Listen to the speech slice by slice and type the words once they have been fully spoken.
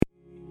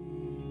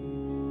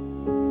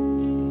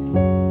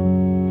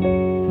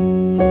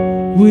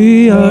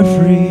we are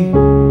free.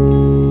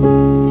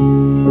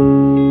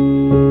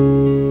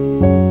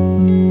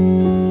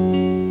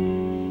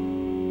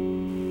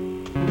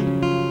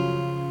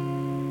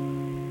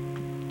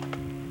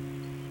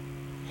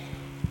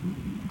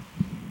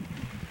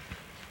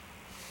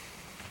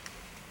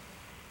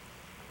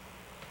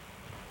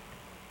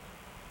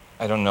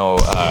 I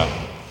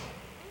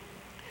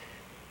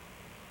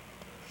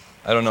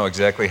don't know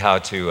exactly how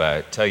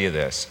to tell you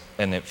this,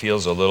 and it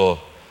feels a little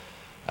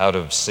out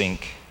of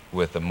sync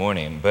with the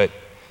morning, but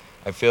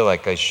I feel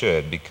like I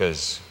should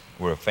because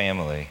we're a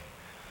family.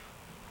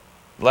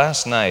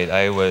 Last night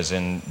I was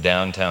in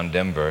downtown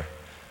Denver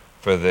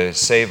for the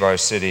Save Our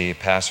City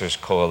Pastors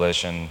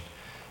Coalition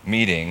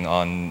meeting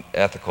on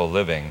ethical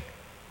living.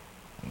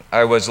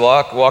 I was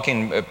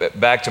walking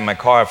back to my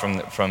car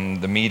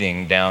from the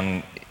meeting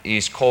down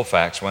East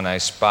Colfax when I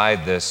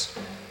spied this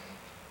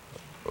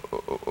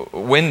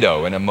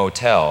window in a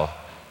motel.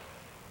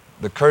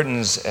 The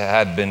curtains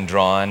had been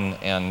drawn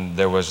and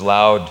there was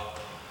loud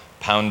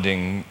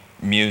pounding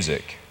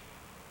music.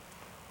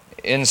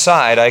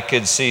 Inside I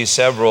could see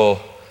several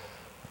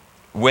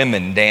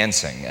women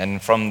dancing,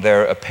 and from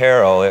their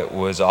apparel it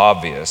was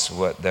obvious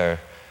what their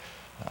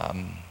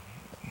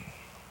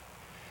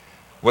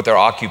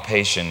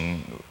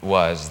occupation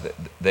was.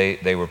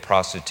 They were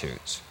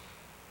prostitutes.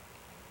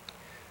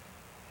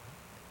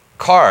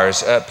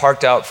 Cars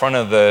parked out front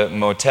of the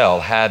motel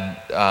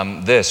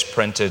had this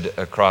printed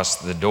across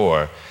the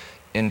door: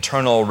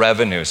 Internal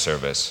Revenue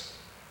Service,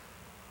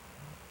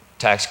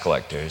 tax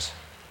collectors.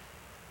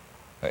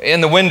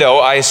 In the window,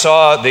 I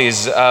saw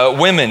these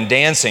women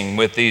dancing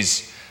with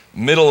these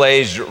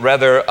middle-aged,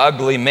 rather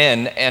ugly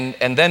men,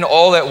 and then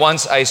all at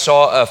once I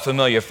saw a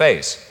familiar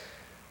face.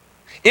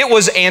 It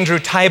was Andrew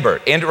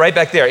Tybert, right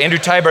back there, Andrew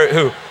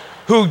Tybert,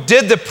 who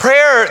did the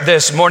prayer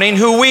this morning,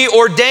 who we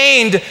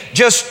ordained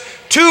just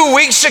 2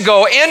 weeks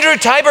ago. Andrew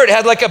Tybert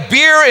had like a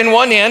beer in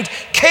one hand,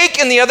 cake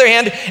in the other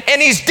hand,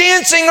 and he's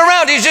dancing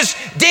around. He's just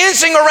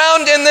dancing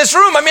around in this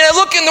room. I mean, I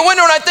look in the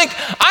window and I think,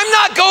 I'm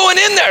not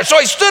going in there. So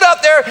I stood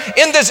out there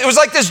in this, it was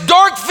like this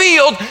dark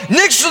field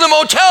next to the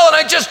motel, and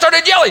I just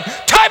started yelling,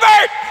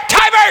 Tybert!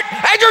 Tybert!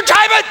 Andrew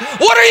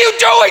Tybert! What are you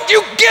doing?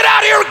 You get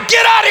out of here!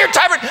 Get out of here,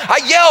 Tybert!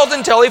 I yelled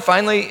until he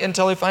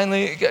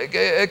finally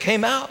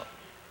came out.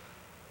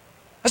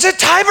 I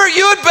said, Tybert,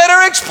 you had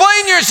better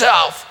explain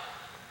yourself.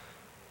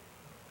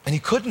 And he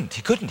couldn't.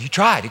 He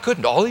tried. He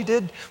couldn't. All he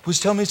did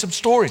was tell me some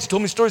stories. He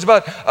told me stories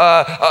about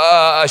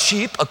a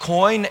sheep, a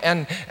coin,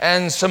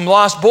 and some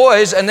lost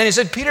boys. And then he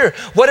said, Peter,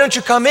 why don't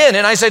you come in?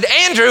 And I said,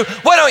 Andrew,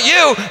 why don't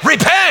you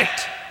repent?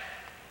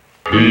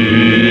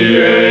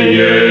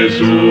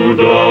 Jesu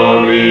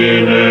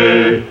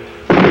Domine,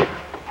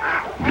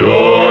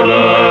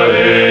 dona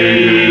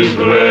eis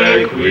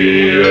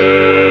requiem.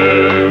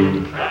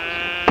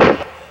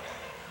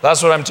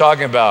 That's what I'm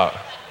talking about.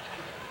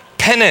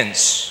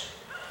 Penance.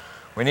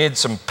 We need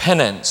some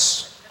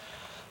penance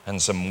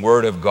and some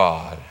Word of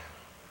God.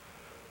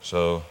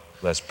 So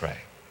let's pray.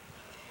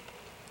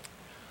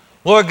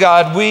 Lord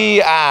God,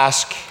 we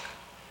ask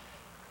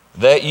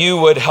that you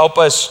would help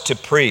us to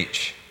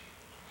preach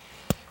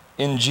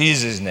in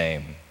Jesus'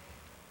 name.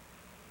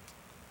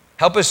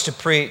 Help us to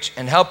preach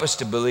and help us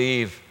to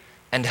believe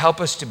and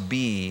help us to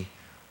be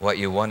what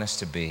you want us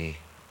to be.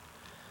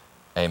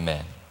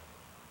 Amen.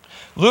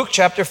 Luke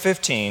chapter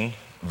 15,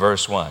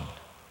 verse 1.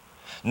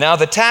 Now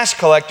the tax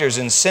collectors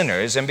and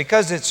sinners, and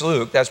because it's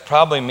Luke, that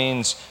probably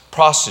means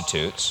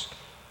prostitutes.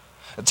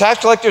 The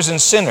tax collectors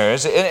and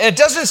sinners, it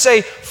doesn't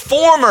say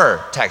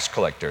former tax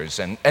collectors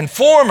and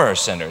former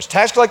sinners.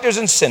 Tax collectors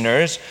and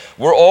sinners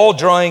were all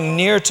drawing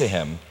near to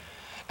him.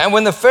 And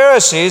when the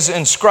Pharisees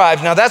and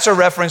scribes, now that's a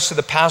reference to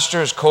the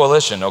pastors'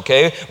 coalition,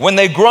 okay? When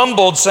they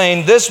grumbled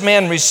saying, this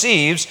man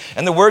receives,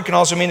 and the word can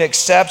also mean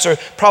accepts or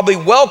probably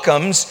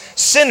welcomes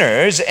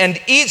sinners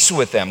and eats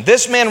with them.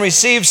 This man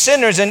receives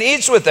sinners and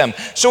eats with them.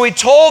 So he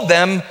told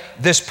them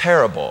this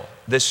parable,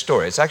 this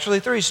story. It's actually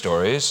 3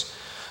 stories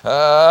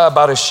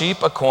about a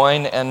sheep, a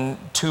coin, and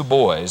 2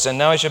 boys. And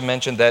now I should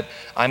mention that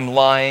I'm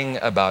lying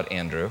about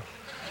Andrew.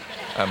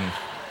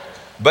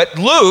 But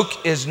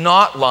Luke is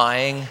not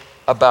lying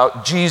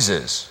about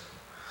Jesus.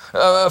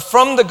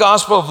 From the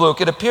Gospel of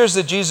Luke, it appears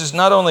that Jesus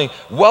not only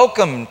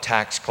welcomed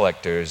tax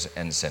collectors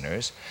and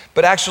sinners,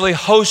 but actually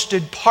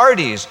hosted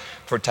parties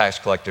for tax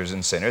collectors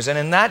and sinners. And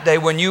in that day,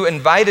 when you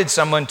invited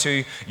someone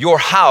to your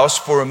house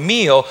for a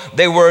meal,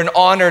 they were an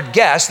honored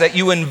guest that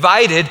you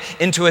invited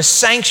into a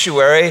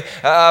sanctuary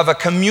of a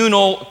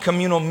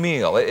communal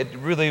meal. It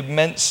really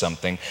meant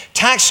something.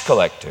 Tax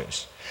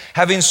collectors,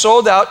 having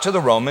sold out to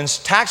the Romans,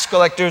 tax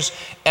collectors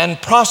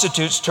and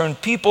prostitutes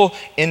turned people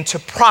into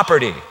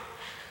property.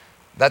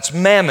 That's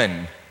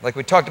mammon, like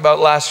we talked about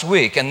last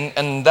week,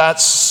 and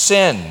that's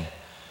sin.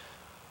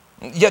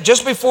 Yet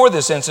just before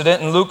this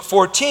incident in Luke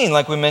 14,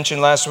 like we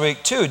mentioned last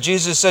week too,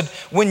 Jesus said,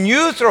 when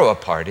you throw a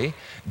party,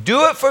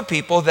 do it for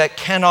people that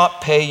cannot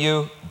pay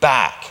you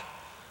back.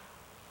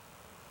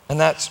 And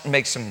that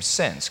makes some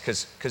sense,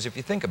 because if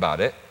you think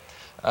about it,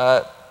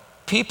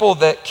 people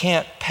that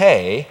can't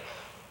pay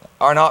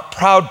are not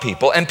proud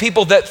people, and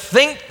people that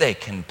think they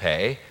can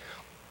pay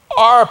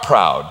are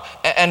proud.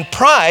 And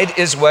pride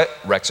is what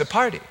wrecks a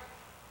party.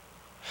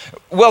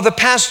 Well, the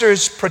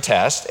pastors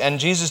protest, and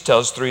Jesus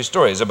tells 3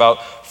 stories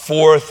about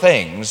 4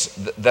 things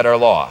that are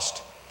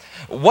lost.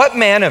 What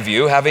man of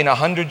you, having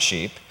 100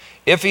 sheep,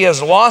 if he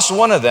has lost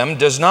one of them,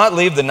 does not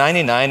leave the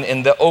 99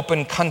 in the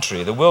open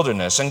country, the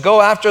wilderness, and go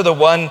after the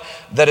one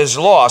that is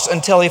lost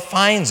until he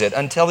finds it,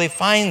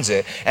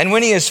 And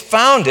when he has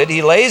found it,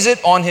 he lays it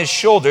on his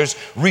shoulders,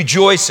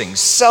 rejoicing,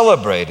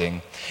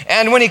 celebrating.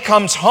 And when he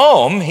comes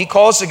home, he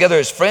calls together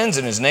his friends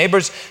and his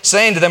neighbors,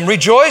 saying to them,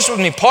 rejoice with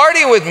me,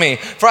 party with me,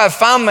 for I have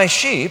found my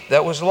sheep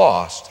that was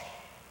lost.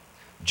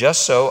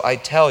 Just so I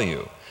tell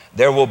you,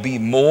 there will be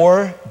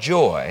more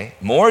joy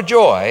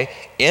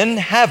in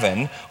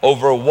heaven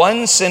over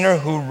one sinner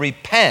who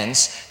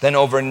repents than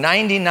over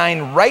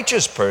 99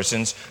 righteous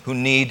persons who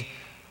need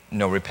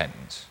no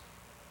repentance.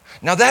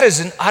 Now that is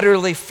an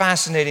utterly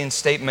fascinating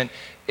statement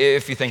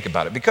if you think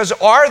about it, because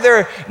are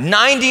there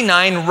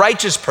 99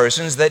 righteous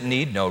persons that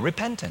need no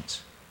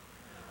repentance?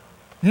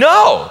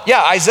 No.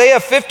 Yeah, Isaiah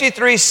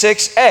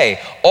 53:6a.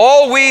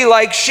 All we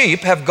like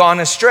sheep have gone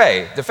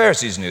astray. The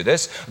Pharisees knew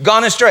this.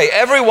 Gone astray,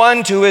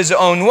 everyone to his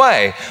own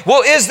way.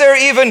 Well, is there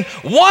even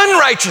one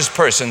righteous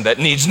person that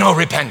needs no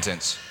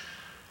repentance?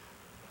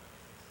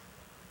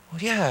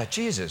 Well, yeah,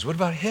 Jesus. What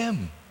about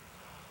him?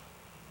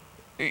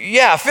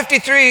 Yeah,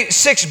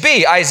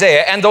 53:6b,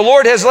 Isaiah. And the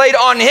Lord has laid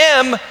on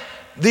him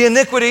the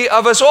iniquity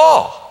of us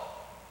all.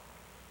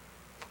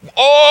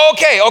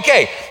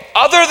 Okay.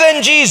 Other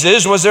than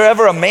Jesus, was there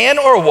ever a man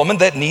or a woman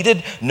that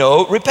needed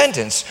no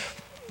repentance?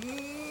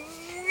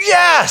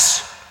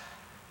 Yes.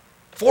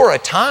 For a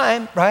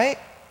time, right?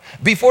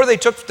 Before they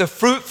took the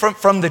fruit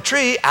from the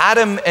tree,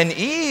 Adam and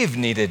Eve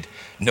needed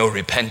no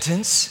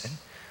repentance.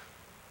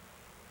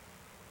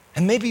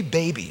 And maybe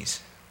babies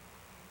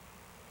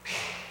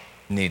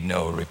need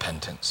no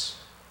repentance.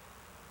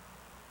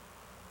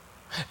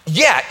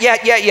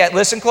 Yeah.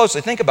 Listen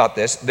closely. Think about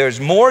this. There's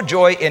more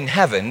joy in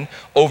heaven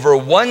over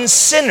one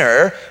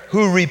sinner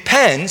who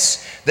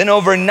repents than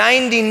over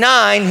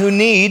 99 who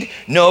need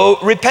no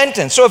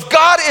repentance. So if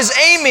God is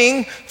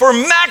aiming for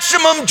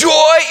maximum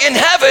joy in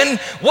heaven,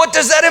 what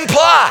does that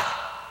imply?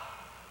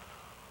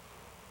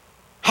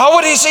 How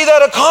would he see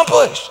that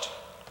accomplished?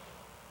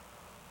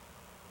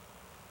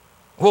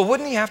 Well,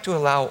 wouldn't he have to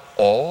allow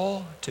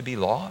all to be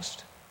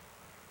lost?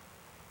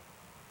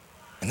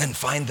 And then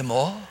find them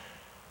all?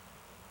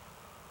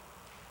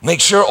 Make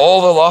sure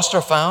all the lost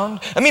are found?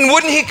 I mean,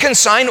 wouldn't he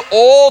consign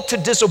all to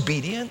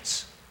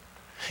disobedience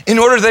in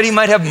order that he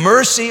might have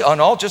mercy on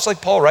all, just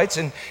like Paul writes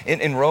in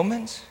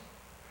Romans?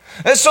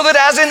 And so that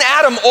as in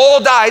Adam all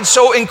died,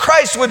 so in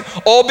Christ would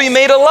all be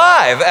made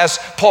alive, as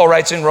Paul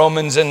writes in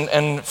Romans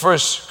and 1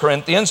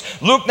 Corinthians.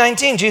 Luke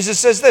 19, Jesus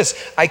says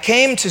this, I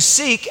came to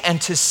seek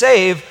and to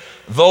save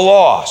the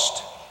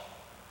lost.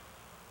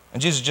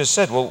 And Jesus just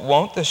said, well,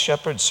 won't the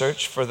shepherd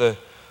search for the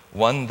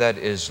one that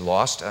is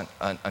lost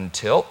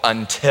until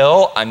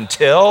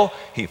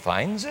he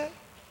finds it?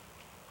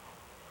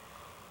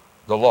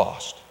 The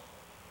lost.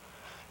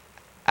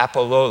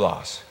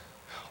 Apollolos.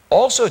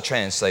 Also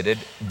translated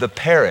the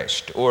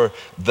perished or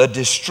the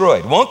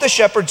destroyed. Won't the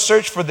shepherd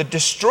search for the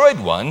destroyed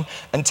one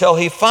until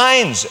he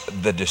finds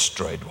the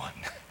destroyed one?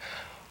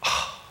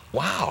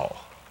 Wow.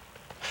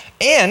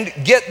 And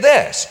get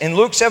this, in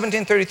Luke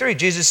 17:33,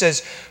 Jesus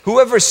says,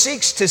 whoever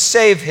seeks to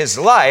save his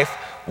life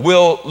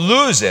will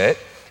lose it,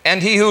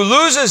 and he who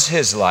loses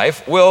his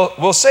life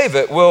will save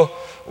it,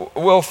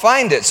 will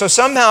find it. So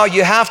somehow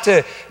you have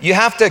to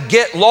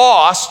get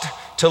lost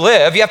to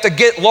live. You have to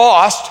get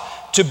lost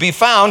to be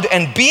found,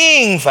 and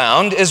being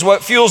found is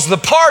what fuels the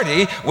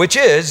party, which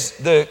is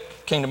the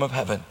kingdom of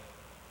heaven.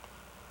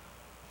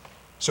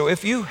 So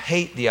if you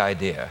hate the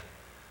idea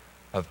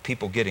of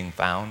people getting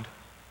found,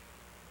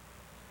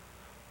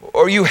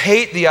 or you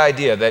hate the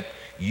idea that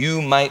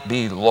you might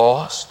be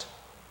lost,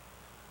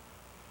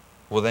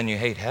 well, then you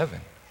hate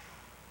heaven.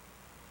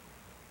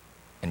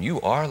 And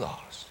you are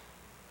lost.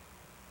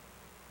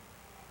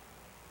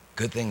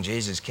 Good thing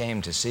Jesus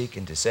came to seek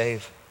and to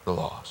save the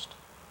lost.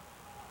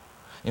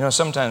 You know,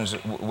 sometimes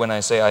when I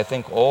say, I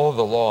think all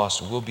the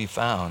lost will be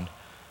found,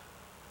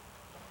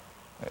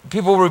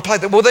 people will reply,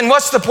 well, then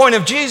what's the point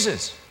of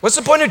Jesus? What's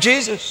the point of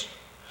Jesus?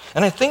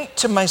 And I think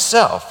to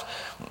myself,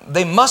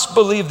 they must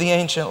believe the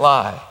ancient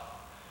lie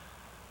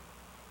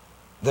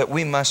that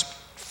we must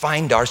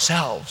find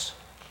ourselves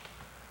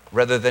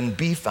rather than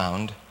be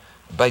found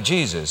by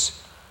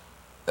Jesus.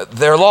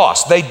 They're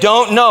lost. They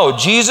don't know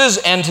Jesus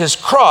and his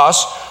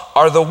cross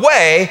are the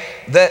way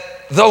that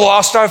the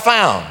lost are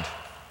found.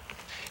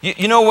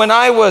 You know, when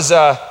I was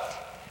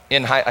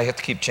in high, I have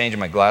to keep changing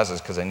my glasses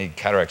because I need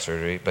cataract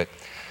surgery. But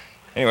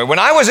anyway, when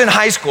I was in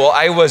high school,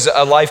 I was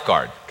a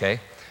lifeguard,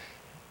 okay?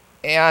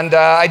 And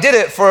I did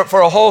it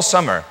for a whole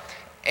summer.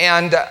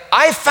 And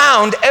I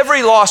found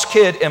every lost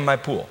kid in my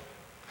pool.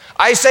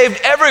 I saved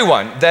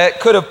everyone that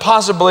could have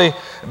possibly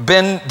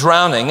been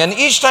drowning. And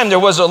each time there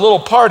was a little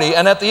party,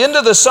 and at the end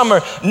of the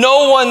summer,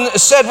 no one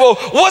said, well,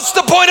 what's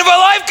the point of a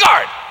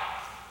lifeguard?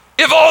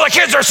 if all the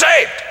kids are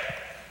saved?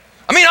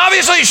 I mean,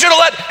 obviously you should have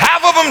let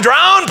half of them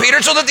drown,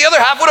 Peter, so that the other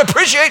half would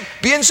appreciate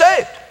being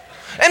saved.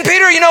 And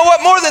Peter, you know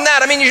what, more than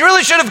that, I mean, you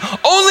really should have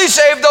only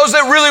saved those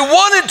that really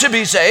wanted to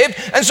be saved,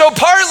 and so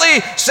partly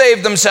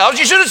saved themselves.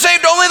 You should have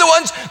saved only the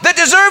ones that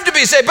deserve to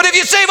be saved. But if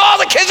you save all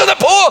the kids in the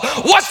pool,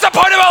 what's the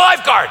point of a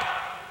lifeguard?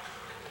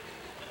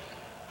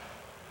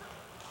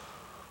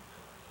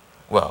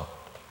 Well,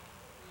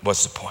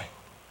 what's the point?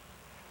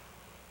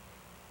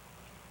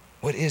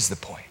 What is the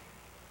point?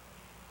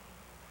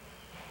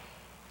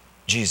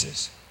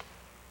 Jesus.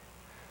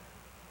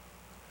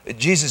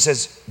 Jesus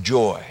says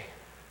joy.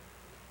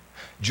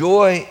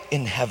 Joy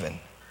in heaven.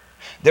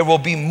 There will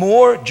be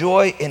more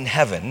joy in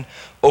heaven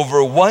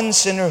over one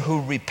sinner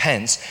who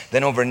repents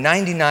than over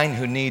 99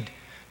 who need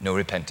no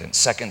repentance.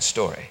 Second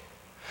story.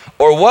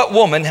 Or what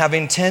woman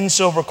having 10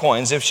 silver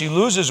coins, if she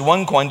loses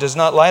one coin, does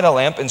not light a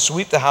lamp and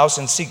sweep the house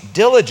and seek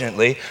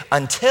diligently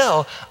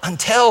until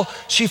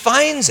she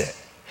finds it?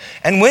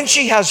 And when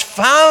she has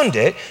found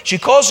it, she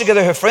calls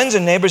together her friends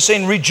and neighbors,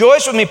 saying,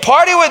 rejoice with me,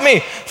 party with me,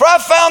 for I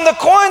found the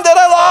coin that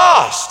I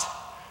lost.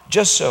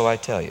 Just so I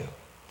tell you,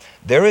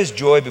 there is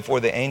joy before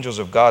the angels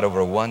of God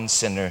over one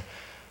sinner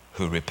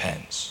who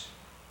repents.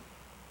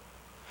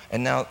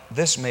 And now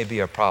this may be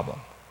a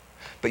problem,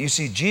 but you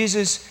see,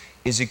 Jesus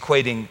is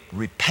equating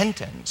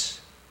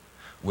repentance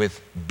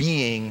with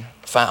being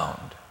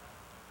found.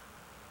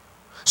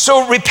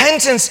 So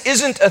repentance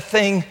isn't a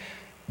thing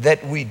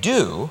that we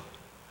do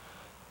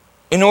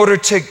in order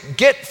to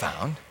get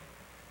found.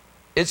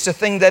 It's a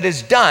thing that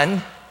is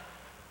done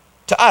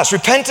to us.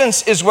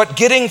 Repentance is what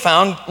getting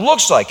found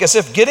looks like, as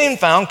if getting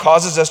found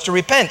causes us to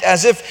repent,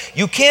 as if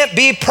you can't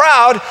be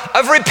proud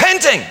of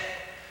repenting,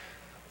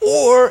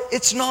 or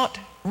it's not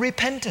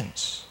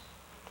repentance,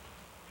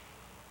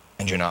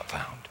 and you're not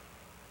found.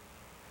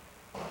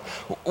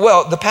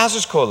 Well, the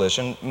Pastors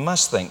Coalition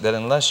must think that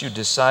unless you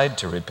decide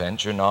to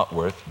repent, you're not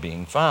worth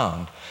being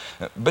found.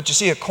 But you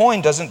see, a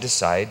coin doesn't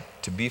decide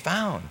to be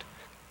found.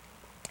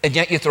 And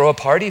yet you throw a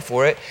party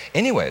for it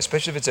anyway,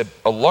 especially if it's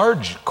a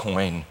large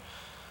coin.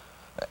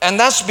 And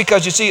that's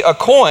because, you see,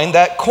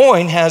 that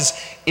coin has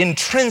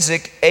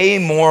intrinsic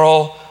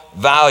amoral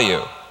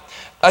value.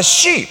 A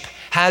sheep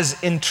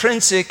has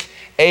intrinsic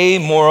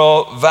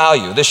amoral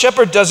value. The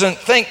shepherd doesn't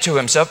think to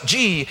himself,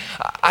 gee,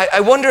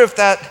 I wonder if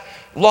that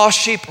lost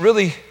sheep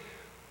really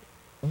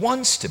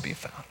wants to be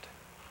found.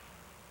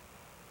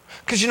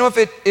 Because, you know,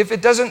 if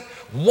it doesn't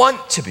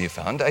want to be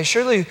found, I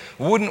surely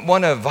wouldn't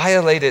want to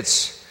violate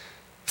its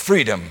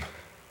freedom.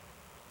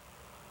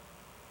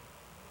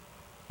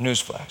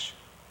 Newsflash.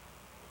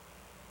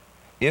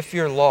 If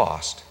you're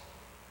lost,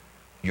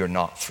 you're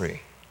not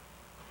free.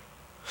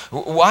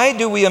 Why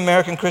do we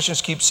American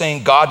Christians keep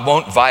saying God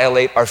won't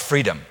violate our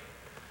freedom?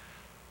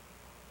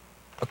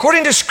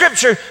 According to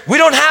Scripture, we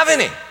don't have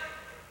any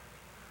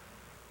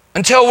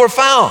until we're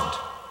found.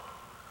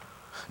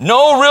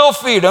 No real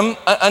freedom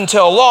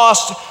until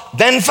lost,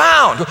 then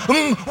found.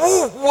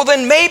 Well,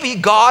 then maybe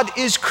God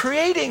is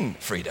creating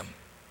freedom.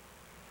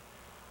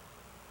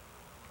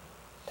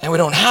 And we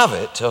don't have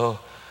it till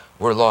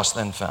we're lost,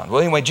 then found.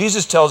 Well, anyway,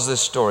 Jesus tells this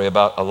story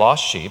about a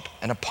lost sheep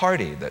and a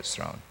party that's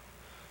thrown.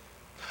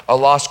 A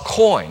lost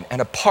coin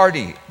and a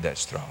party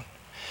that's thrown.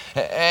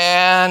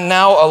 And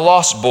now a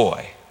lost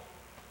boy.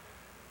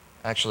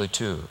 Actually,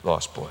 2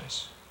 lost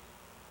boys.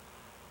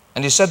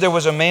 And he said there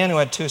was a man who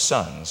had 2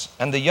 sons,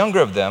 and the younger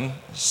of them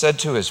said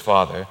to his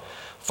father,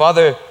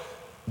 Father,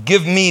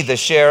 give me the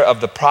share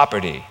of the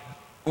property,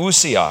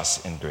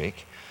 ousios in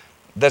Greek,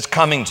 that's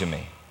coming to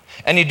me.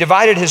 And he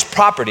divided his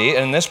property,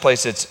 and in this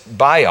place it's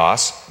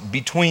bios,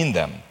 between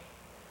them.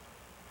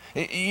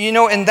 You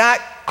know, in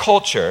that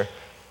culture,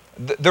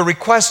 the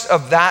request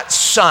of that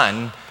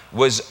son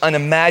was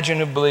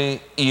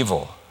unimaginably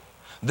evil.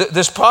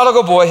 This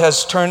prodigal boy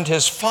has turned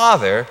his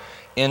father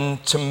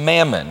into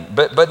mammon.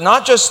 But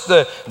not just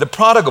the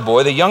prodigal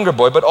boy, the younger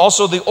boy, but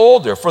also the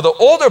older. For the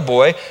older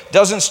boy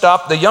doesn't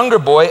stop the younger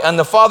boy, and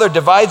the father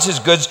divides his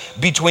goods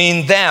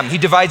between them. He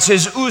divides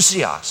his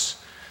ousios.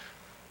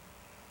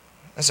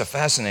 That's a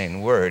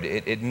fascinating word.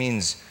 It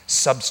means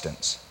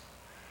substance,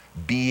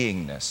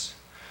 beingness.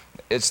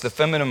 It's the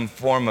feminine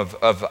form of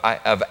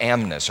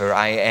amness, or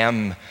I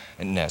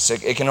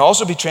amness. It can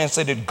also be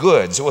translated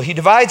goods. Well, he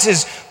divides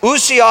his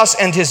ousios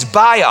and his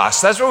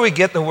bios. That's where we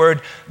get the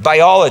word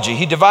biology.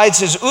 He divides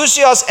his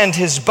ousios and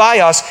his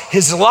bios,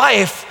 his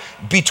life,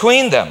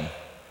 between them.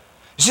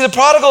 You see, the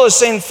prodigal is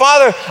saying,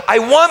 Father, I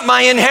want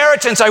my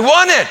inheritance. I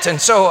want it. And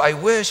so I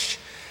wish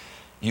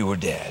you were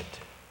dead.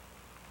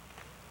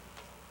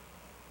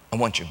 I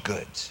want your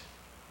goods,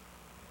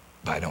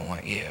 but I don't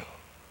want you.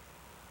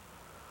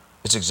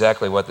 It's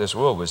exactly what this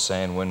world was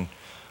saying when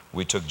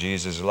we took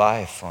Jesus'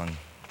 life on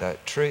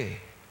that tree.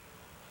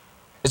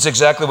 It's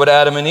exactly what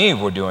Adam and Eve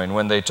were doing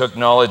when they took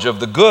knowledge of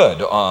the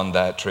good on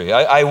that tree.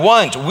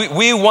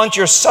 We want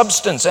your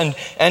substance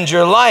and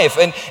your life.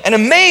 And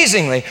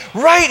amazingly,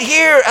 right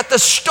here at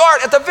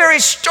the very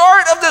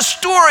start of the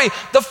story,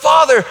 the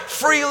Father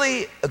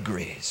freely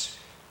agrees.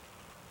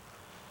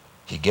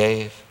 He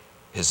gave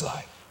his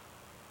life.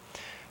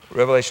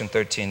 Revelation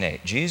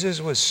 13:8.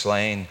 Jesus was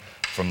slain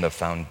from the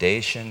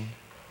foundation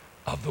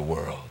of the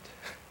world.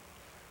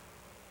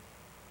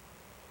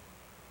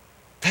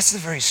 That's the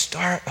very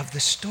start of the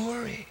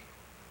story.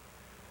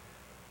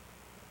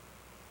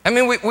 I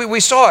mean, we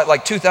saw it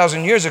like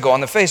 2,000 years ago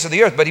on the face of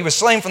the earth, but he was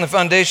slain from the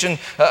foundation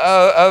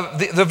of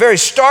the very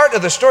start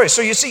of the story.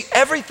 So you see,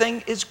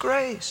 everything is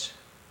grace.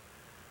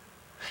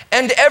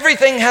 And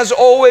everything has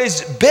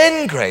always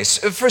been grace.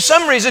 For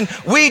some reason,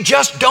 we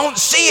just don't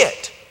see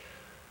it.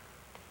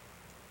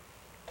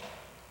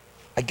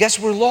 I guess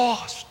we're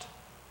lost.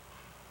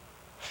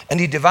 And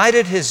he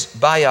divided his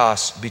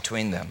bios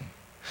between them.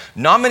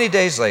 Not many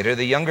days later,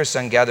 the younger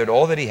son gathered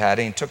all that he had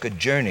and he took a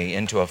journey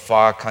into a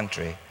far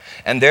country.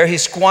 And there he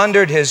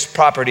squandered his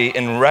property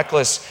in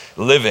reckless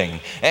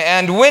living.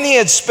 And when he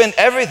had spent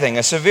everything,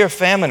 a severe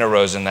famine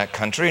arose in that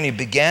country, and he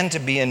began to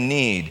be in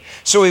need.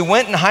 So he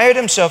went and hired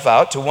himself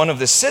out to one of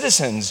the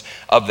citizens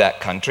of that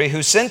country,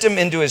 who sent him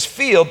into his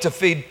field to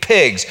feed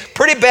pigs.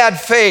 Pretty bad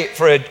fate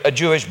for a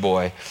Jewish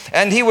boy.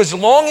 And he was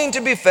longing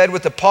to be fed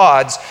with the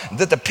pods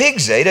that the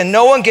pigs ate, and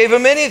no one gave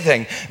him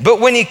anything.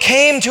 But when he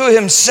came to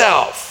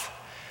himself,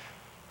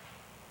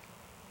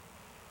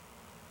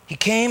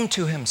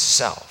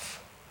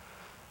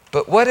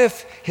 But what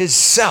if his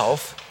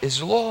self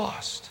is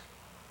lost?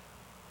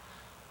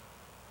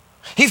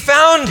 He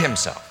found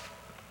himself.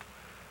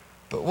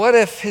 But what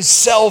if his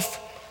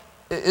self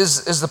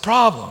is the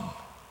problem?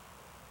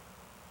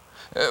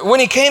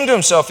 When he came to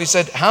himself, he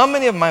said, "How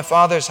many of my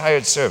father's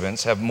hired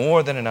servants have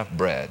more than enough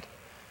bread?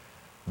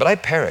 But I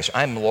perish.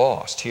 I'm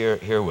lost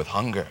here with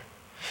hunger.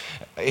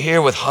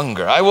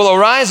 I will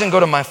arise and go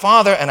to my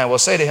father, and I will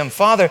say to him,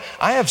 'Father,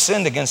 I have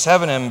sinned against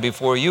heaven and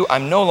before you.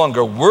 I'm no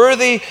longer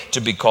worthy to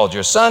be called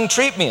your son.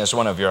 Treat me as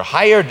one of your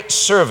hired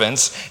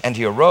servants.' And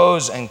he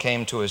arose and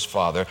came to his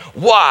father."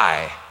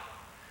 Why?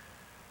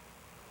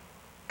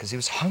 Because he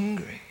was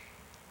hungry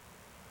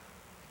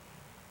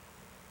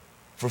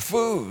for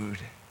food.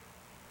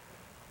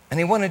 And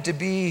he wanted to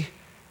be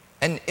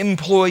an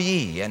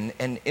employee,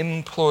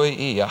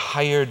 a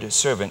hired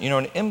servant. You know,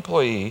 an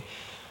employee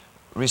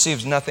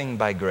receives nothing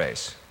by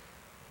grace.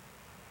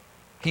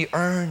 He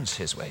earns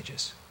his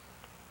wages.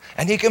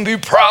 And he can be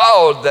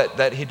proud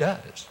that he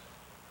does.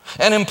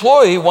 An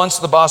employee wants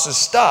the boss's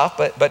stuff,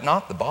 but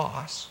not the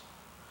boss.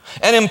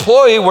 An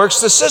employee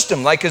works the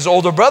system like his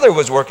older brother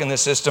was working the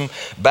system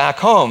back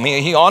home.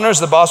 He honors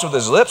the boss with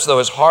his lips, though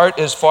his heart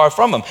is far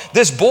from him.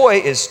 This boy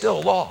is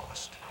still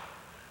lost.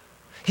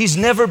 He's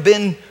never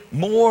been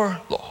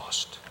more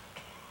lost.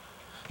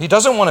 He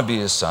doesn't want to be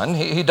his son.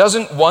 He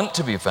doesn't want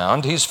to be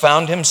found. He's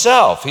found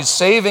himself. He's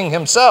saving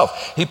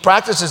himself. He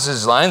practices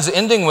his lines,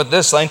 ending with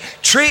this line,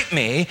 "Treat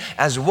me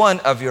as one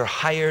of your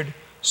hired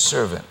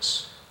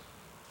servants."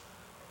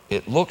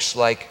 It looks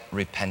like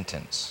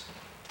repentance,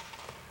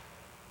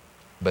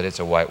 but it's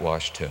a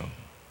whitewashed tomb.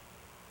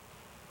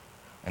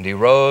 And he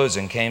rose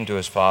and came to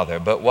his father.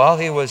 But while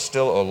he was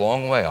still a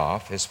long way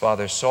off, his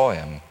father saw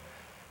him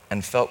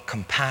and felt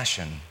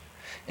compassion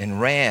and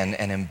ran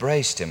and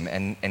embraced him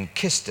and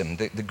kissed him.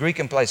 The Greek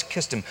implies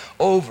kissed him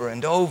over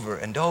and over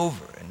and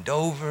over and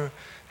over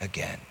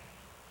again.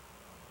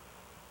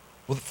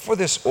 Well, for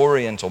this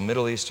Oriental,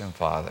 Middle Eastern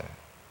father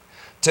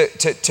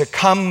to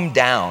come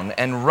down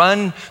and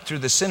run through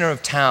the center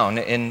of town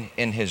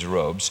in his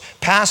robes,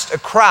 past a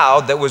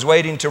crowd that was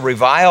waiting to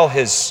revile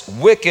his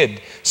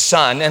wicked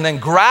son, and then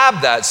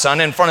grab that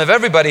son in front of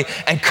everybody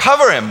and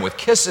cover him with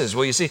kisses.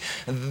 Well, you see,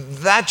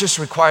 that just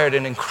required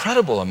an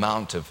incredible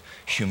amount of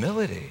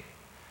humility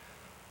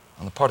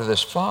on the part of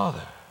this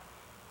father.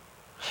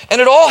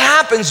 And it all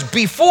happens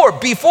before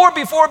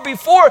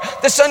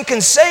the son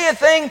can say a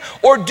thing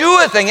or do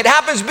a thing. It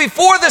happens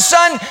before the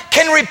son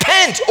can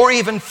repent or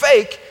even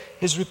fake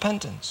his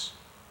repentance.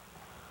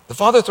 The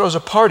father throws a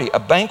party, a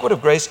banquet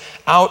of grace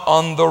out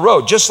on the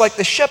road, just like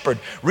the shepherd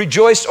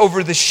rejoiced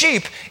over the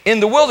sheep in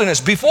the wilderness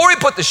before he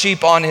put the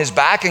sheep on his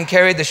back and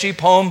carried the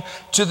sheep home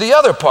to the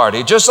other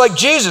party, just like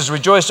Jesus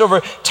rejoiced over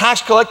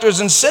tax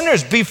collectors and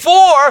sinners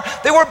before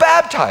they were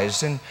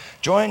baptized and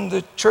joined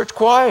the church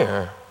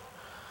choir.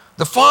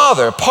 The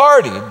father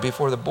partied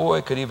before the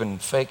boy could even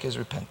fake his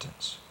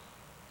repentance.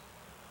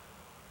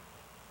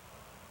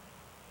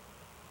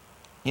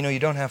 You know, you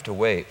don't have to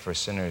wait for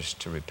sinners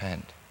to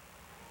repent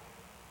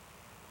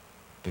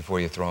before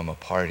you throw them a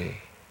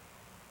party.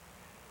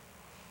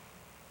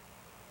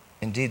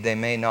 Indeed, they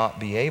may not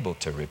be able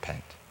to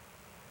repent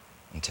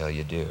until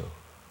you do.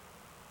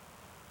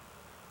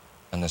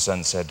 And the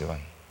son said to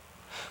him,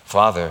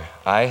 "Father,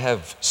 I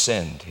have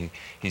sinned."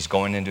 He's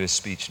going into his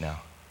speech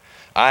now.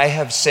 "I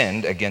have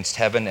sinned against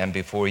heaven and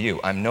before you.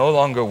 I'm no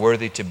longer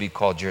worthy to be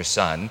called your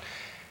son."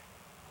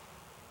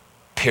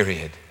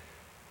 Period.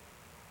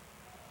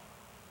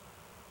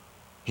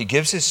 He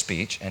gives his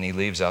speech and he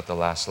leaves out the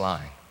last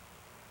line.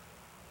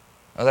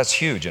 Now that's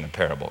huge in a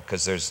parable,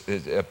 because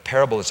a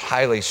parable is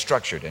highly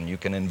structured and you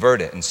can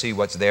invert it and see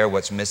what's there,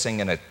 what's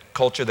missing, and a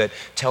culture that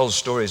tells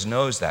stories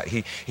knows that.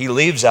 He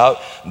leaves out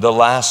the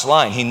last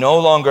line. He no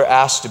longer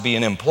asks to be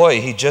an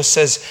employee. He just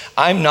says,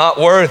 "I'm not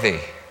worthy."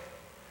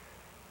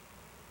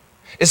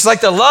 It's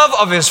like the love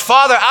of his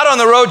father out on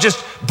the road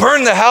just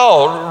burned the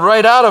hell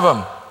right out of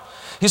him.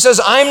 He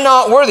says, I'm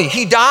not worthy.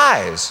 He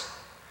dies.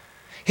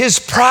 His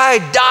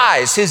pride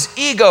dies. His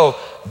ego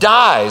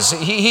dies.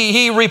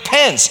 He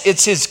repents.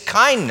 It's his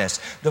kindness,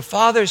 the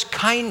Father's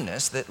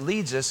kindness, that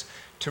leads us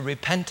to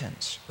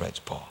repentance, writes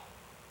Paul.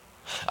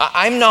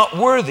 I'm not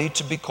worthy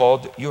to be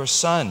called your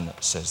son,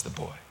 says the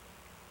boy.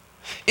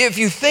 If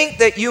you think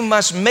that you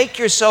must make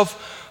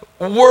yourself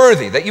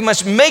worthy, that you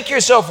must make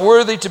yourself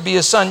worthy to be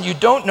a son, you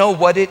don't know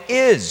what it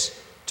is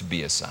to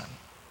be a son.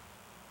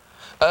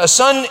 A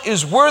son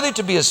is worthy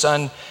to be a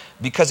son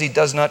because he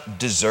does not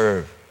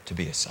deserve to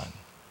be a son.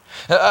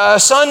 A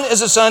son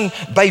is a son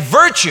by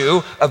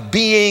virtue of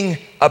being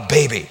a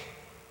baby.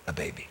 A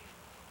baby.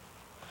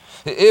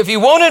 If you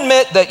won't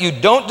admit that you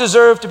don't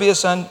deserve to be a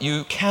son,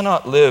 you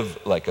cannot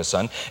live like a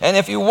son. And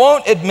if you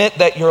won't admit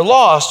that you're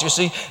lost, you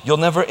see, you'll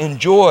never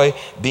enjoy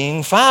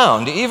being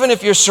found. Even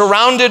if you're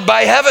surrounded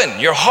by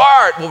heaven, your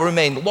heart will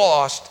remain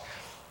lost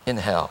in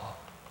hell.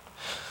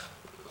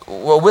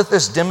 Well, with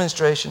this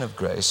demonstration of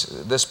grace,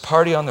 this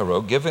party on the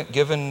road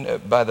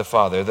given by the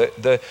Father,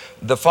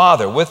 the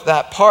Father, with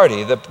that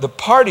party, the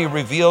party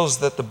reveals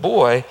that the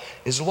boy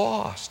is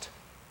lost.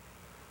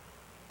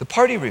 The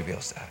party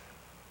reveals that.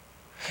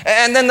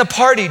 And then the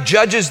party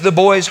judges the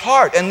boy's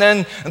heart. And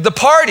then the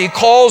party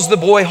calls the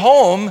boy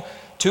home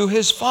to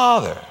his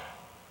father.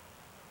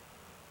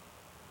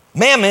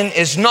 Mammon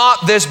is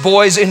not this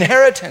boy's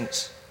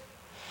inheritance.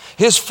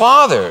 His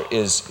father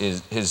is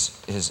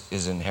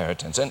his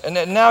inheritance.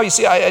 And now you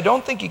see, I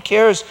don't think he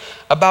cares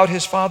about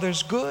his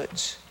father's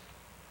goods.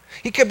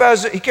 He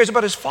cares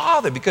about his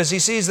father because he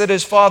sees that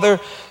his father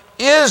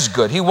is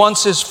good. He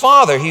wants his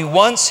father. He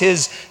wants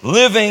his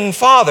living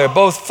father.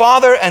 Both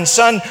father and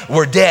son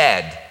were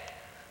dead.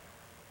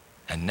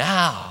 And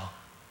now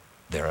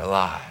they're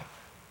alive.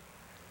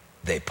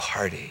 They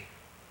party.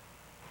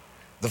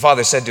 The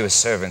father said to his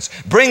servants,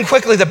 bring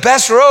quickly the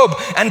best robe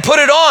and put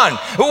it on.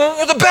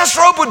 The best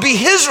robe would be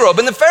his robe.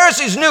 And the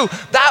Pharisees knew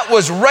that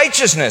was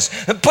righteousness.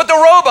 Put the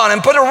robe on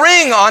and put a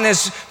ring on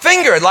his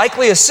finger,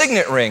 likely a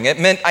signet ring.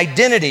 It meant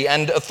identity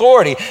and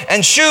authority.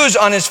 And shoes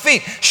on his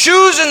feet.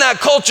 Shoes in that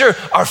culture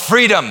are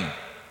freedom.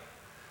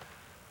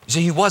 You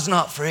see, he was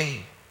not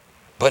free,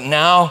 but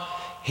now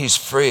he's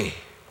free.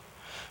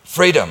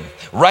 Freedom,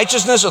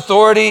 righteousness,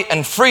 authority,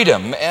 and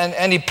freedom.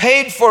 And he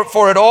paid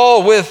for it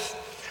all with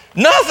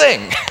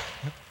nothing.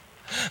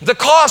 The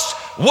cost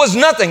was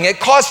nothing. It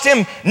cost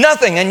him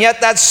nothing. And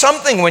yet that's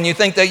something when you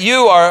think that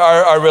you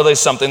are really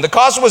something. The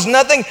cost was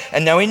nothing,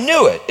 and now he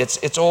knew it.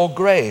 It's all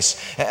grace.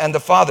 And the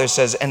father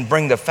says, and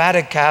bring the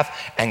fatted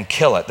calf and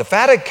kill it. The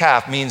fatted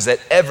calf means that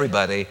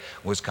everybody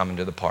was coming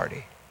to the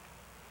party.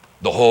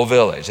 The whole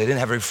village. They didn't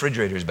have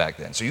refrigerators back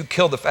then. So you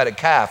killed the fatted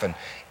calf, and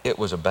it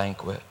was a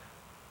banquet.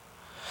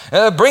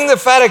 Bring the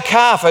fatted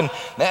calf and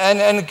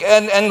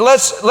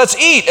let's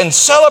eat and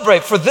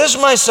celebrate. For this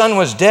my son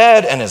was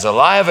dead and is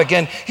alive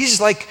again. He's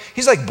like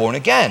born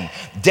again.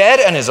 Dead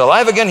and is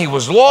alive again. He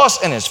was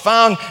lost and is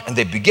found. And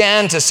they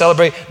began to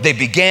celebrate. They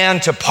began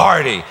to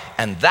party.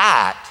 And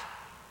that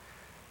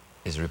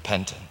is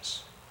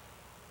repentance.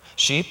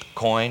 Sheep,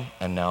 coin,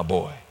 and now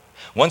boy.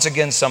 Once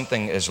again,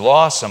 something is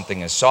lost,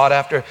 something is sought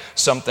after,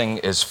 something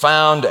is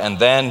found, and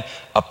then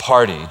a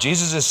party.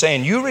 Jesus is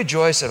saying, you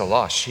rejoice at a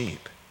lost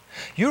sheep.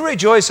 You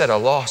rejoice at a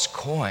lost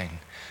coin.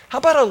 How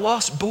about a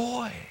lost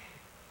boy?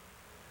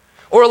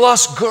 Or a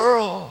lost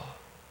girl?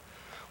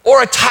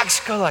 Or a tax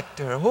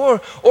collector? Or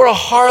a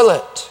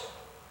harlot?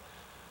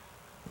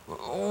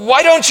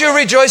 Why don't you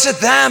rejoice at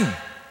them?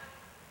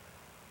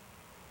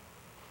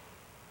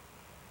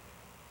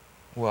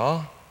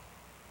 Well,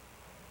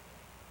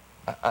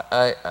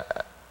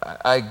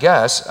 I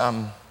guess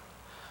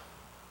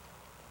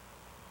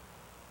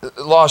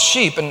lost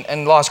sheep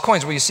and lost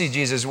coins. Well, you see,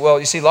 Jesus,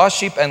 lost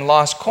sheep and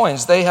lost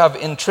coins, they have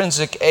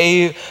intrinsic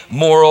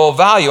amoral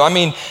value. I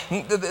mean,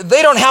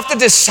 they don't have to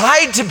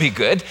decide to be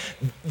good.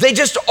 They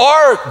just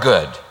are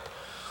good.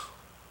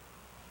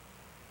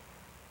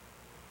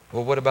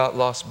 Well, what about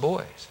lost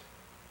boys?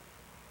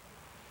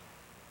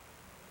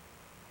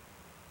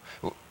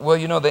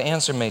 Well, the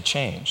answer may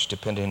change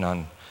depending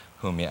on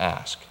whom you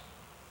ask.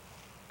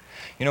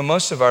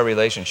 Most of our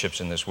relationships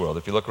in this world,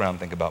 if you look around and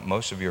think about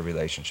most of your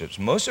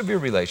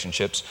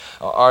relationships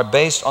are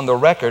based on the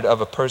record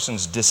of a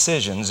person's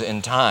decisions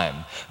in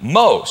time.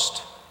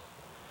 Most,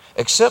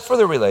 except for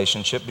the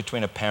relationship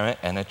between a parent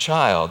and a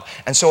child.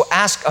 And so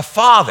ask a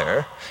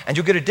father, and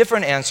you'll get a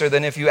different answer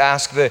than if you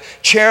ask the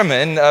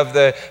chairman of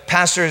the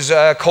pastor's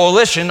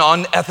coalition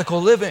on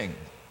ethical living.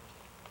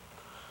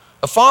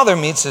 A father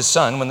meets his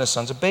son when the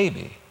son's a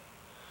baby,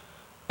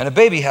 and a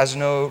baby has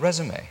no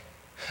resume.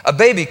 A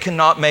baby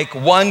cannot make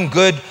one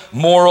good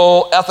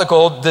moral,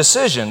 ethical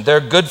decision.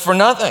 They're good for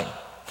nothing.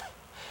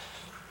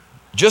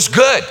 Just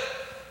good.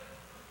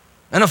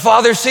 And a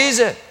father sees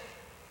it.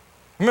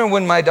 Remember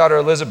when my daughter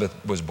Elizabeth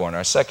was born,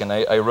 our second,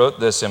 I wrote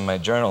this in my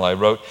journal. I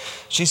wrote,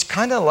 she's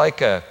kind of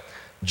like a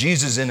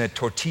Jesus in a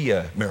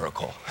tortilla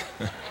miracle.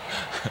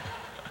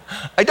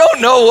 I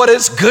don't know what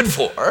it's good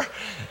for.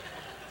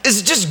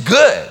 It's just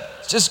good.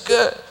 It's just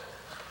good.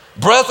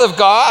 Breath of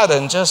God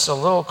and just a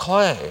little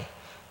clay.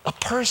 A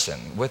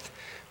person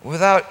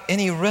without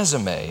any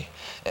resume,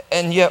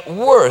 and yet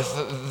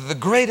worth the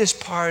greatest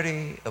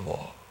party of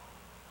all.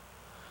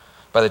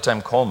 By the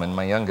time Coleman,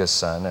 my youngest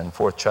son and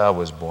fourth child,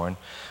 was born,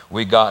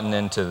 we'd gotten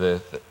into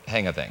the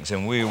hang of things,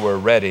 and we were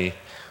ready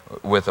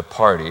with a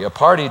party. A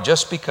party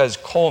just because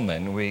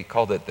Coleman, we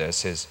called it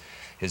this, his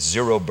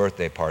 0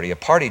 birthday party. A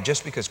party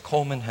just because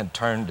Coleman had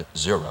turned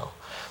 0.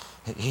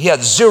 He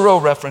had 0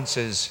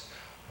 references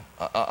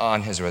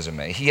on his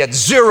resume. He had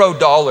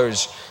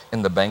 $0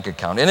 in the bank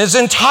account. In his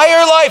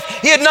entire life,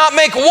 he had not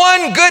made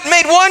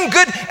one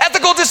good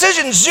ethical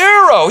decision.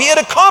 0. He had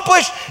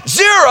accomplished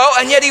 0,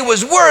 and yet he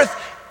was worth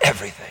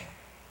everything.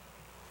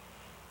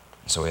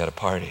 So we had a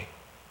party.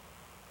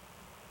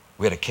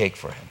 We had a cake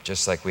for him,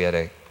 just like we had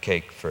a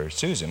cake for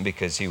Susan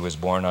because he was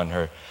born on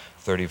her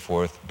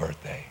 34th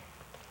birthday.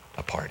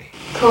 A party.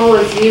 Cole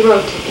was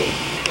 0 today.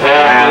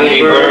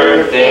 Happy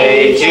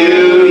birthday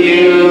to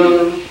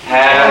you.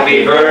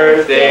 Happy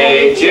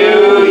birthday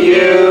to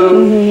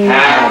you.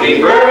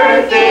 Happy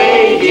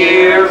birthday,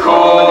 dear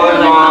Cole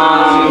and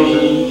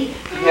Mommy.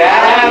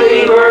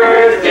 Happy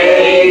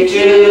birthday to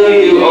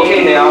you.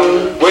 Okay, now,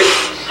 wait.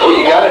 Oh,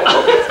 you got it?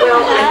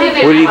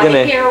 Okay. What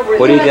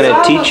are you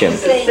gonna teach him?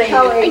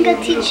 I'm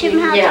gonna teach him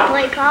how to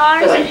play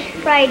cars,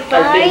 ride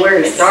I've been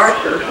wearing it bikes,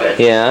 darker, but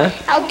Yeah?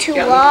 how to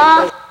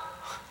walk.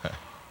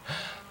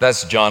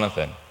 That's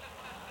Jonathan,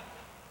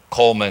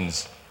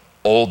 Coleman's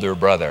older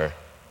brother.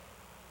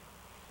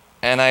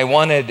 And I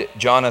wanted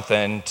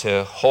Jonathan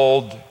to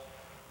hold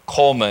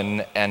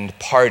Coleman and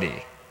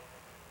party.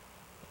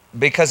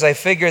 Because I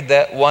figured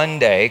that one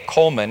day,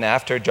 Coleman,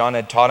 after John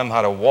had taught him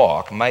how to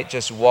walk, might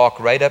just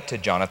walk right up to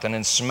Jonathan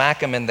and smack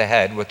him in the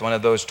head with one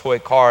of those toy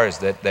cars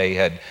that they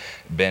had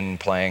been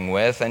playing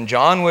with. And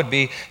John would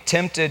be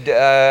tempted,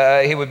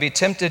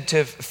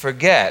 to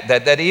forget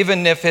that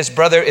even if his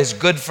brother is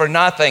good for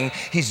nothing,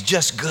 he's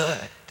just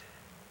good.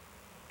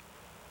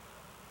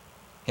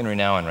 Henry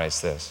Nouwen writes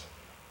this: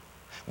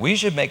 we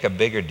should make a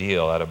bigger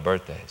deal out of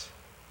birthdays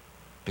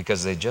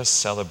because they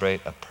just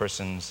celebrate a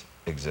person's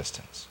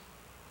existence.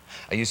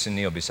 I used to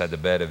kneel beside the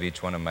bed of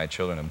each one of my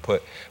children and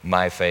put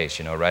my face,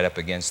 right up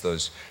against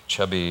those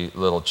chubby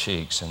little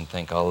cheeks and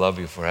think, I'll love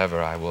you forever.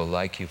 I will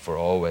like you for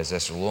always.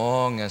 As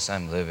long as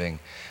I'm living,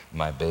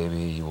 my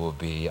baby, you will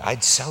be.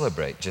 I'd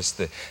celebrate just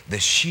the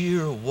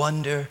sheer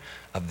wonder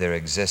of their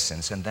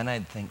existence. And then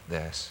I'd think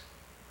this: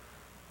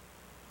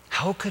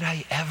 how could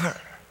I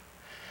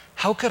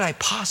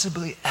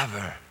possibly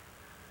ever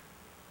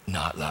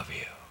not love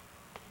you?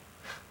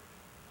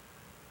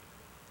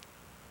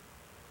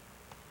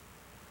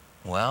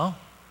 Well,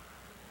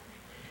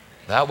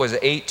 that was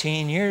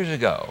 18 years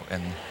ago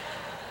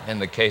in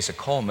the case of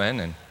Coleman,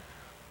 and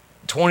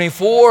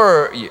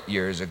 24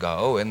 years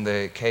ago in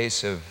the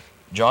case of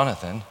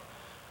Jonathan.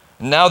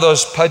 Now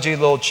those pudgy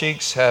little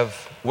cheeks have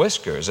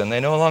whiskers, and they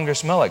no longer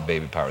smell like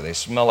baby powder. They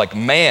smell like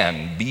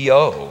man,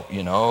 B-O,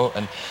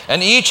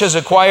 and each has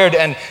acquired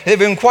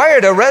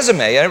a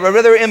resume, a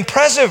rather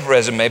impressive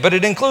resume, but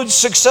it includes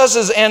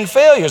successes and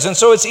failures. And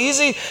so it's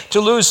easy to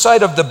lose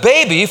sight of the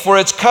baby, for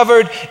it's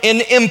covered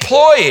in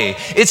employee.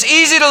 It's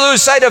easy to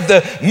lose sight of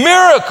the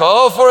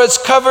miracle, for it's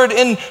covered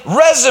in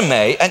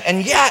resume.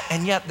 And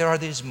yet there are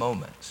these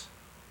moments,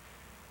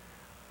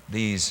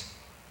 these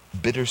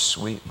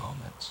bittersweet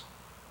moments,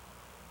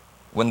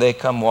 when they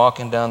come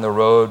walking down the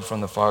road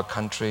from the far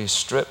country,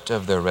 stripped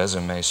of their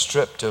resume,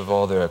 stripped of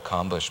all their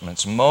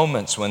accomplishments,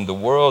 moments when the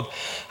world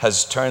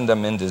has turned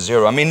them into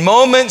 0. I mean,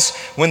 moments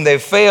when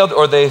they've failed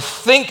or they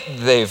think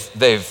they've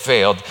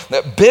failed.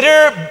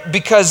 Bitter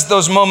because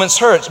those moments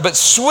hurt, but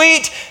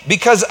sweet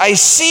because I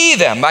see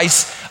them. I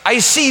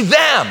see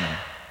them.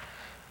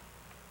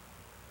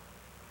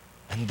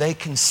 And they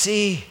can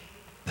see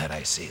that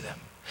I see them.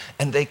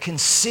 And they can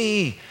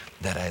see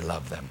that I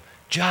love them.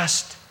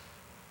 Just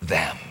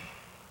them.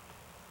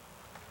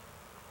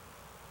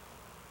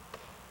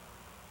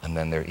 And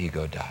then their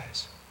ego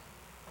dies.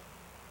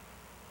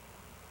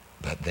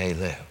 But they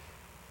live.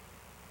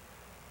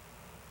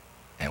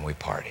 And we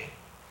party.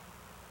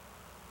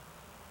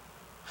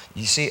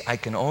 You see, I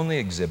can only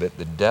exhibit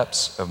the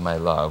depths of my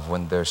love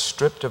when they're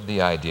stripped of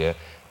the idea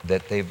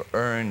that they've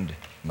earned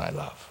my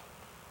love.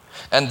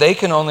 And they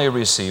can only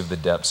receive the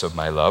depths of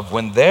my love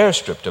when they're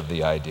stripped of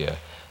the idea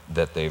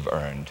that they've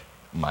earned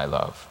my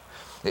love.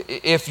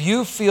 If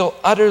you feel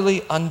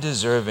utterly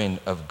undeserving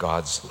of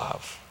God's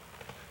love,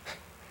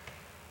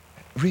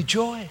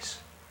 rejoice.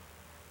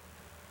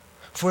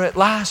 For at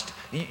last,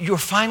 you're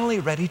finally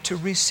ready to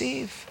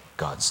receive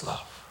God's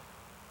love.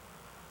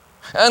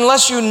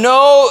 Unless you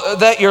know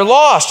that you're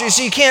lost. You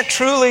see, you can't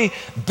truly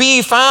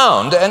be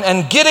found.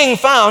 And getting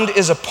found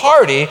is a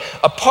party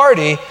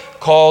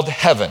called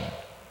heaven.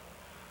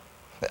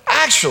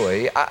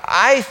 Actually,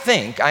 I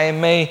think I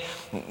may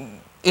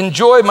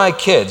enjoy my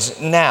kids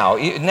now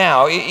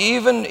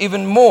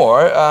even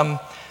more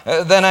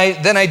than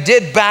I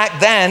did back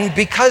then,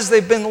 because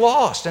they've been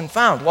lost and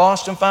found.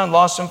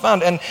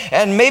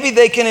 And maybe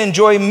they can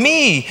enjoy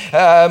me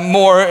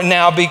more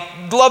now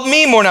love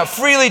me more now,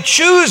 freely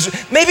choose.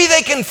 Maybe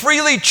they can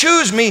freely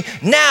choose me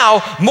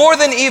now more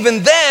than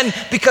even then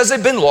because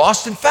they've been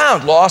lost and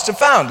found, lost and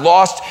found,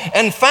 lost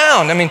and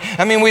found.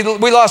 I mean, we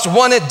lost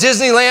one at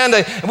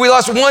Disneyland. We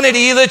lost one at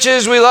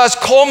Elitch's. We lost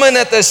Coleman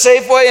at the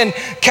Safeway in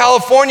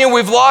California.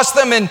 We've lost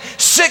them in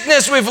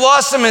sickness. We've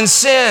lost them in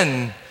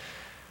sin.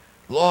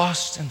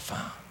 Lost and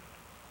found.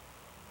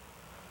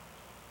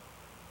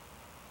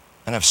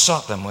 And I've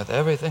sought them with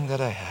everything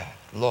that I had,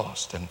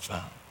 lost and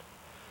found.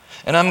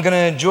 And I'm going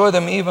to enjoy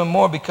them even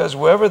more because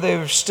wherever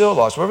they're still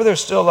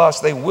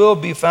lost, they will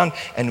be found,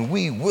 and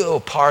we will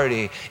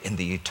party in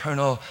the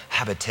eternal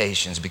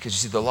habitations. Because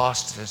you see, the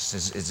lostness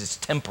is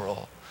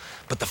temporal,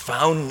 but the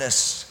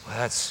foundness, well,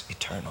 that's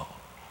eternal.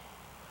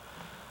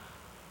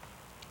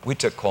 We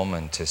took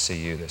Coleman to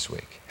CU this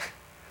week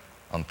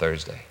on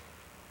Thursday,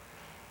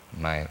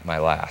 my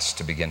last,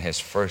 to begin his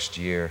first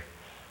year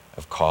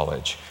of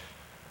college.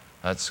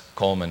 That's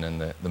Coleman in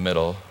the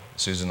middle,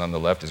 Susan on the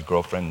left, his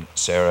girlfriend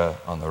Sarah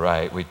on the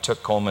right. We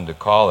took Coleman to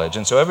college,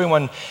 and so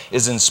everyone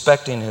is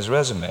inspecting his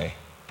resume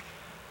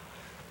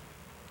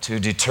to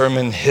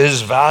determine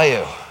his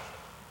value.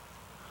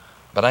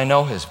 But I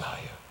know his value.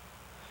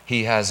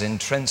 He has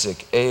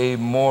intrinsic,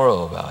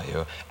 amoral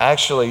value.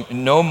 Actually,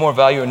 no more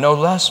value, no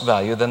less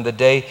value than the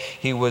day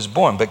he was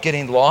born. But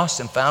getting lost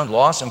and found,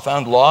 lost and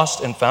found,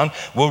 lost and found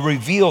will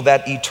reveal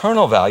that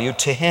eternal value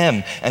to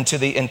him and to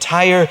the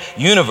entire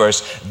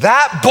universe.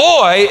 That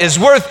boy is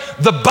worth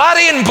the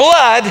body and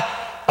blood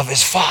of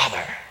his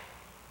Father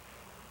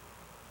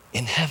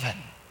in heaven.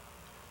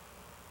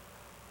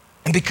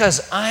 And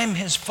because I'm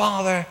his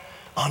Father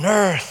on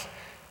earth,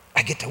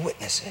 I get to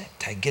witness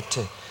it. I get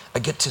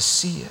to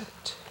see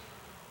it.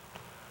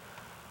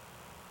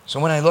 So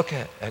when I look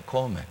at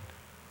Coleman,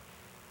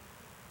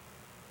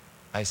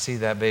 I see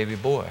that baby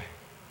boy.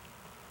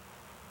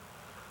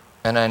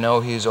 And I know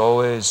he's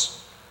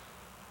always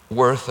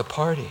worth a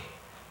party.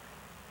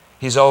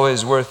 He's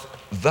always worth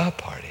the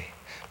party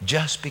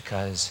just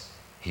because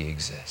he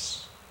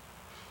exists.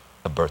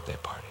 A birthday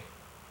party.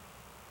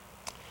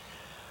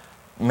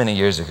 Many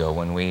years ago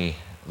when we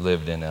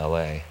lived in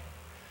LA,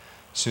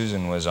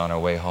 Susan was on her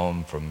way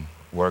home from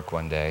work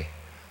one day,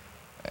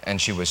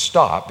 and she was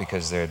stopped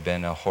because there had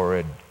been a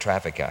horrid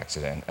traffic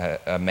accident.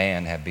 A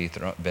man had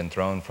been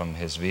thrown from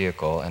his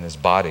vehicle, and his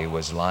body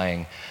was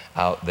lying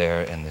out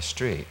there in the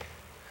street.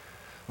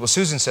 Well,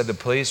 Susan said the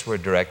police were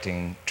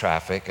directing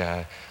traffic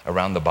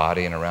around the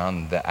body and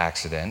around the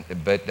accident,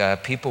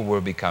 but people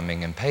were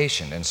becoming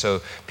impatient, and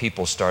so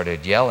people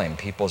started yelling.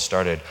 People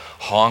started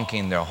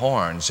honking their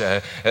horns.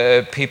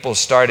 People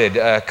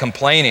started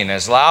complaining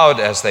as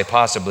loud as they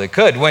possibly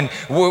could.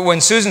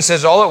 When Susan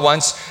says all at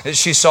once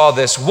she saw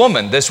this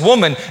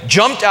woman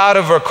jumped out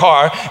of her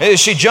car.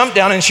 She jumped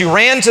down and she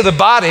ran to the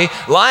body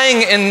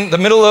lying in the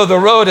middle of the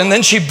road, and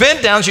then she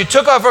bent down, she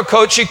took off her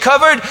coat, she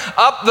covered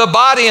up the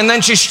body, and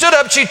then she stood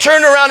up, she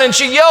turned around and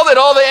she yelled at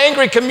all the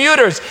angry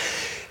commuters,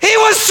 "He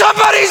was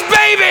somebody's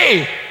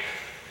baby!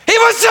 He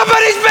was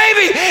somebody's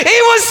baby!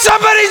 He was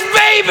somebody's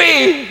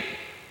baby!"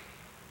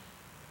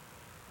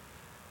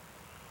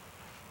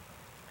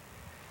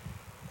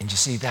 And you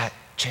see, that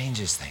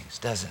changes things,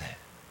 doesn't it?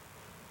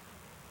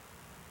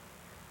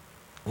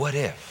 What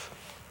if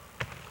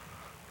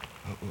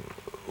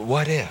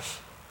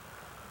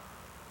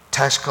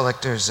tax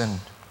collectors and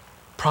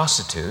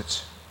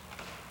prostitutes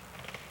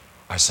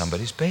are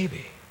somebody's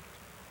baby?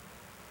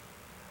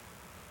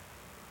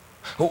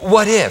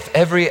 What if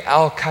every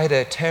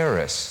Al-Qaeda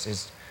terrorist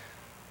is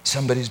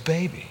somebody's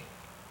baby?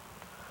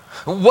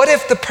 What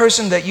if the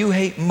person that you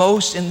hate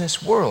most in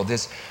this world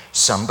is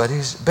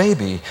somebody's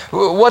baby?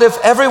 What if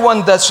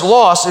everyone that's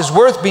lost is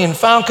worth being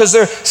found because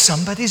they're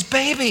somebody's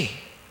baby?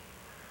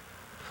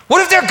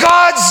 What if they're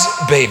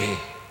God's baby?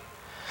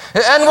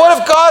 And what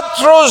if God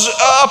throws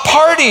a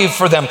party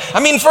for them? I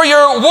mean, for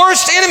your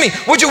worst enemy,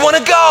 would you want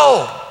to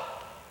go?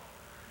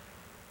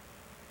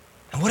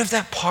 And what if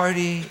that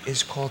party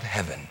is called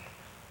heaven?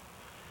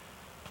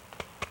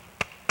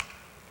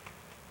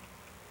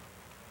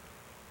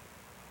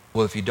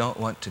 Well, if you don't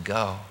want to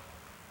go,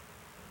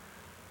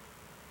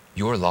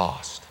 you're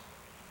lost.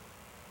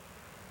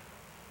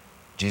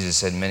 Jesus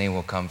said, many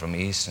will come from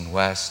east and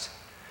west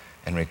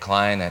and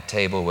recline at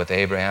table with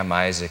Abraham,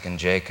 Isaac, and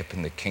Jacob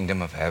in the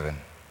kingdom of heaven,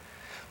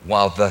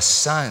 while the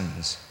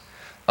sons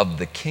of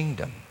the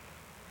kingdom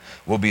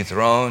will be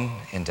thrown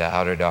into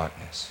outer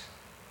darkness.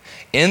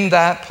 In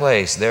that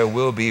place there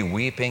will be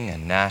weeping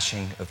and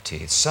gnashing of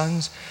teeth.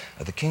 Sons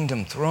of the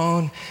kingdom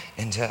thrown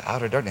into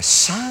outer darkness.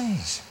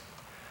 Sons.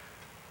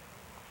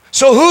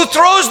 So who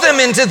throws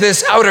them into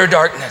this outer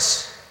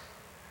darkness?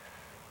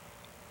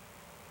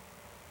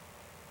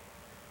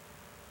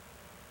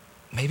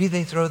 Maybe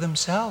they throw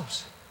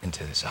themselves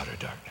into this outer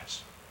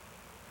darkness.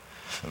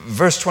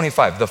 Verse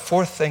 25, the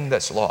fourth thing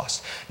that's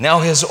lost. Now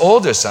his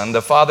older son,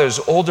 the father's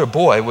older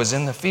boy, was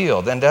in the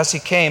field, and as he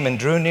came and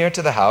drew near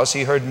to the house,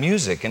 he heard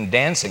music and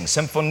dancing,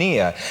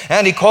 symphonia.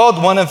 And he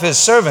called one of his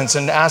servants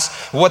and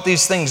asked what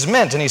these things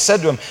meant. And he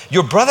said to him,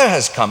 your brother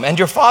has come, and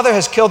your father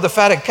has killed the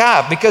fatted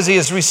calf, because he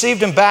has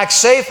received him back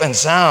safe and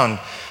sound.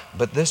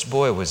 But this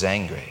boy was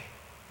angry,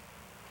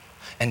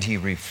 and he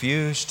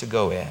refused to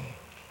go in.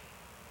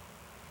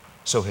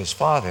 So his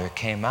father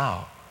came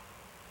out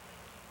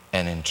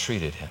and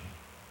entreated him.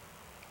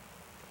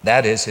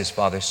 That is, his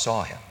father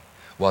saw him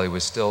while he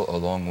was still a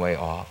long way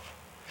off,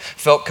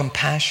 felt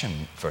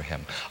compassion for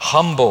him,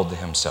 humbled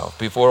himself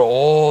before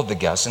all the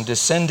guests, and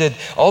descended,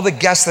 all the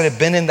guests that had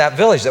been in that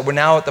village that were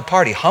now at the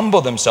party,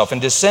 humbled himself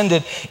and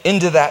descended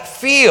into that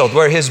field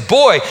where his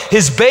boy,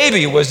 his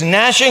baby, was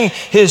gnashing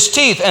his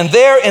teeth. And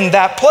there in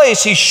that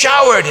place, he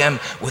showered him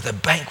with a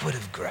banquet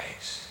of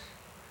grace.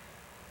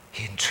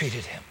 He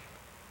entreated him,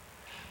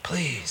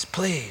 please,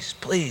 please,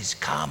 please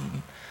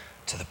come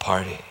to the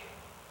party.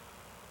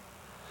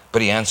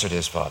 But he answered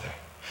his father,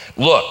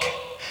 look,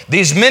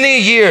 these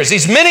many years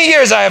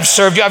I have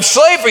served you, I've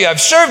slaved for you,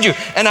 I've served you,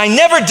 and I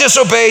never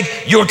disobeyed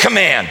your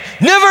command.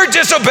 Never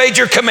disobeyed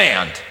your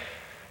command.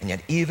 And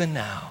yet even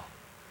now,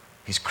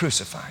 he's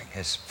crucifying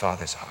his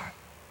father's heart.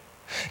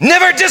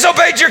 Never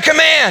disobeyed your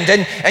command.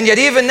 And yet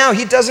even now,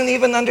 he doesn't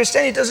even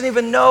understand. He doesn't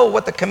even know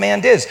what the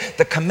command is.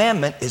 The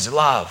commandment is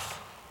love.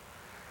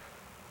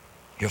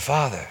 Your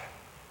father,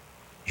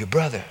 your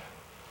brother,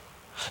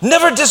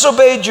 never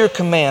disobeyed your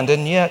command,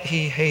 and yet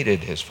he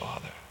hated his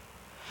father,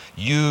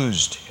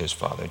 used his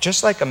father,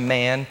 just like a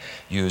man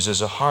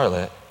uses a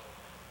harlot.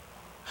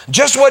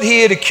 Just what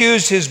he had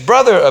accused his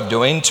brother of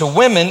doing to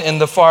women in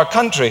the far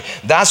country.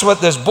 That's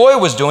what this boy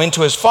was doing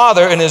to his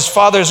father in his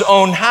father's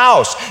own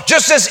house.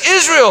 Just as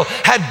Israel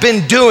had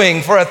been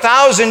doing for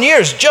 1,000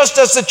 years, just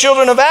as the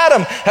children of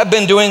Adam have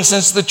been doing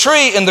since the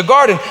tree in the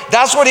garden.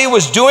 That's what he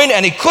was doing,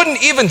 and he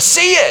couldn't even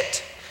see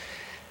it.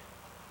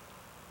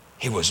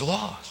 He was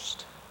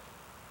lost.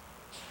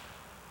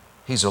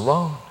 He's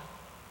alone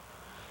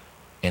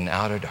in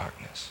outer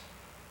darkness.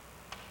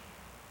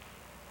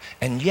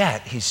 And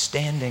yet he's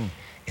standing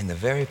in the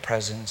very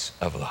presence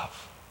of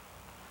love.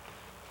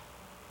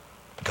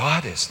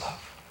 God is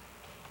love.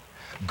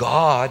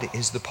 God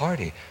is the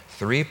party.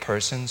 3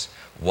 persons,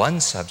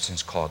 1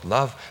 substance called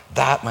love.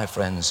 That, my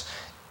friends,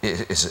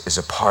 is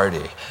a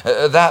party.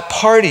 That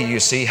party, you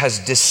see, has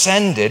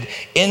descended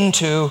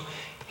into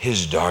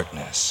his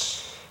darkness.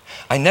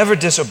 I never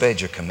disobeyed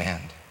your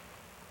command.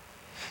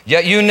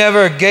 Yet you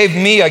never gave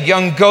me a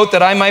young goat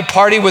that I might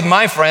party with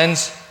my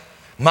friends.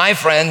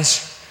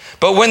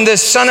 But when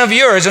this son of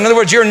yours, in other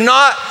words,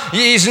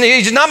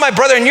 he's not my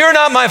brother and you're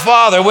not my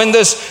father. When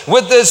this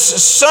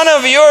son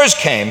of yours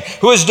came,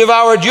 who has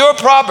devoured your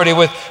property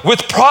with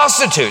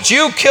prostitutes,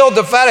 you killed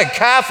the fatted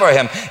calf for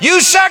him. You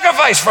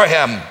sacrificed for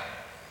him.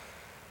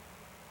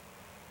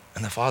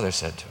 And the father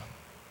said to him,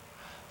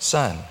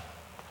 son,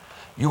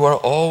 you are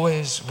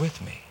always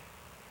with me,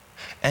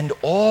 and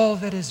all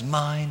that is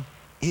mine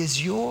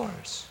is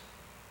yours.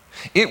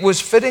 It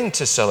was fitting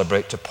to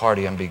celebrate, to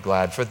party and be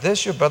glad. For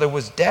this your brother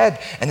was dead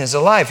and is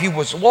alive. He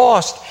was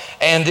lost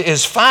and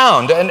is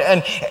found.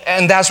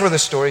 And that's where the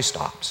story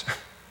stops.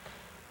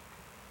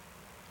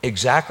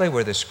 Exactly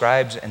where the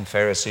scribes and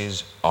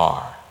Pharisees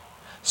are.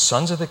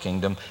 Sons of the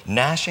kingdom,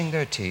 gnashing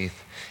their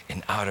teeth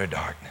in outer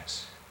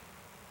darkness.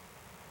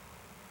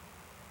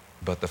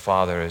 But the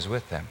Father is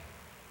with them.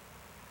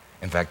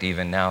 In fact,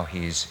 even now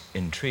he's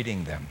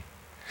entreating them.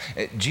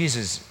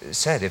 Jesus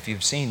said, if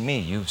you've seen me,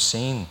 you've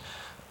seen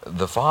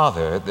the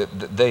Father.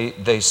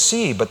 They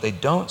see, but they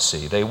don't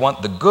see. They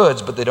want the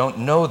goods, but they don't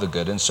know the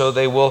good. And so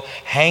they will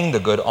hang the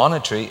good on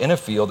a tree in a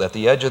field at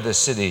the edge of the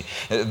city.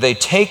 They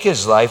take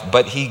his life,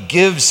 but he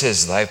gives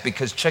his life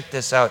because, check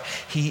this out,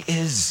 he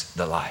is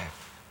the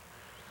life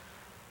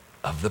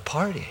of the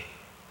party.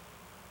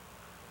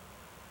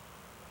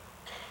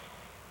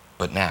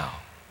 But now,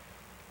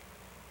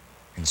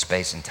 in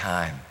space and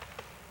time,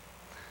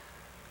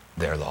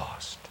 they're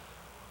lost.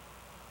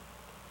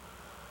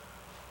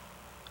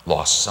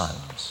 Lost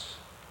sons.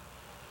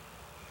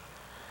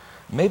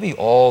 Maybe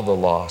all the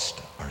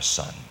lost are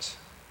sons.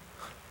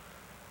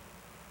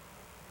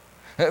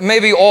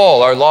 Maybe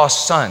all are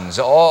lost sons.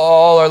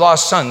 All are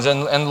lost sons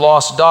and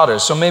lost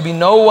daughters. So maybe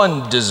no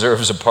one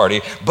deserves a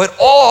party, but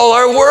all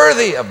are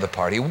worthy of the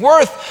party,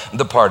 worth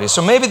the party.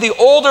 So maybe the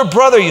older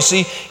brother, you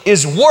see,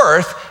 is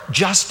worth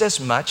just as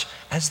much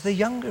as the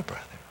younger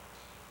brother.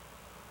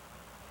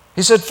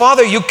 He said,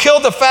 Father, you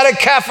killed the fatted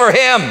calf for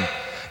him.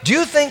 Do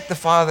you think the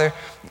father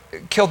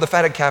killed the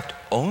fatted calf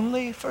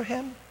only for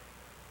him?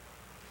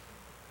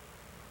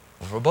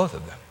 Or for both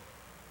of them?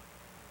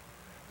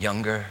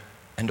 Younger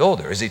and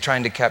older. Is he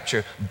trying to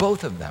capture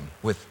both of them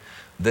with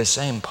the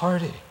same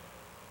party?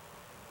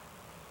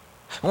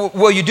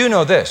 Well, you do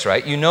know this,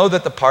 right? You know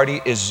that the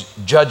party is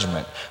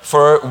judgment.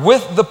 For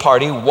with the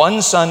party,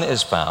 one son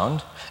is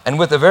found, and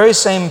with the very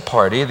same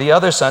party, the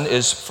other son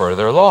is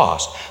further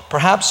lost.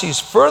 Perhaps he's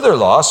further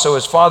lost so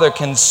his father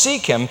can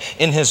seek him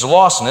in his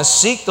lostness,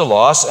 seek the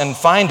lost and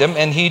find him,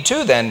 and he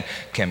too then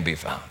can be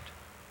found.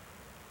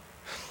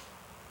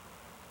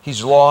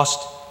 He's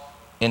lost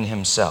in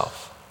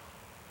himself,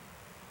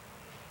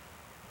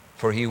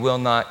 for he will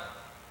not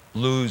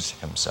lose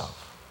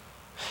himself.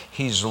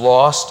 He's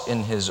lost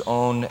in his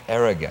own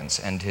arrogance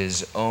and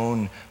his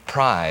own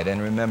pride.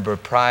 And remember,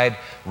 pride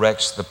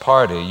wrecks the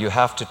party. You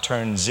have to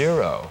turn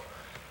 0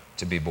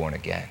 to be born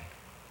again.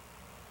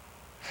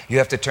 You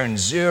have to turn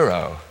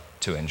 0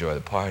 to enjoy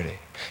the party.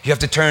 You have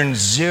to turn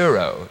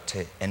 0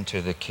 to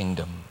enter the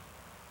kingdom.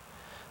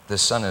 The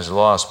son is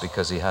lost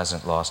because he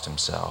hasn't lost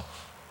himself.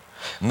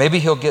 Maybe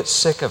he'll get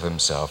sick of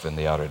himself in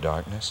the outer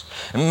darkness.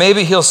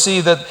 Maybe he'll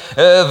see that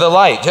the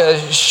light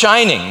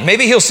shining.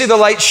 Maybe he'll see the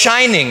light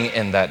shining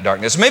in that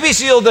darkness. Maybe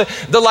he'll see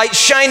the light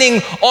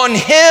shining on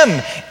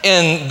him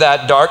in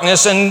that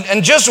darkness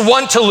and just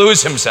want to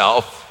lose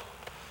himself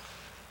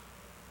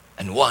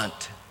and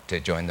want to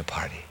join the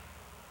party.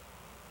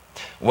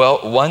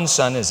 Well, one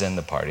son is in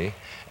the party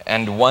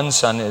and one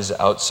son is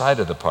outside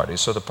of the party.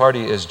 So the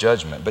party is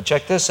judgment. But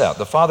check this out.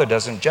 The Father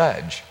doesn't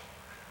judge.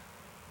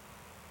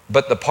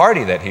 But the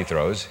party that he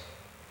throws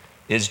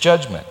is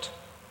judgment.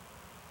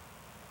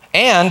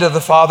 And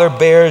the Father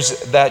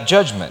bears that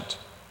judgment.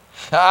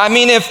 I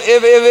mean,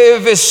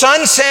 if his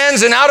son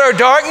stands in outer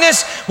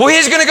darkness, well,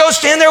 he's going to go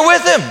stand there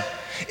with him.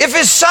 If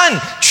his son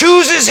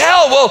chooses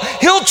hell, well,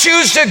 he'll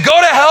choose to go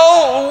to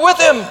hell with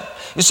him.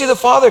 You see, the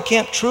Father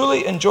can't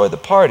truly enjoy the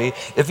party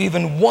if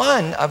even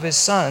one of his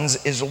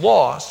sons is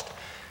lost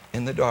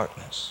in the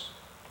darkness.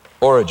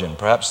 Origen,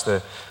 perhaps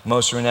the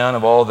most renowned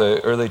of all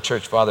the early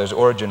church fathers,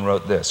 Origen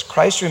wrote this: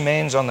 Christ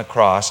remains on the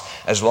cross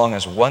as long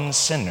as one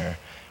sinner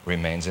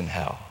remains in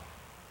hell.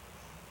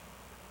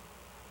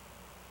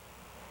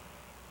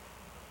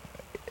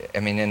 I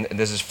mean, and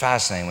this is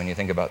fascinating when you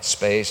think about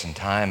space and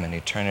time and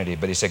eternity.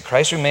 But he said,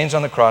 Christ remains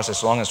on the cross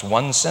as long as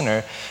one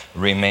sinner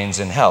remains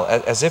in hell,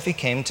 as if he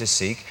came to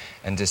seek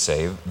and to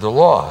save the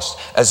lost,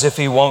 as if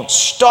he won't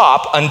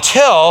stop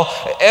until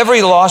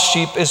every lost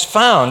sheep is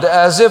found,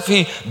 as if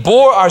he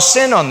bore our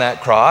sin on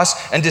that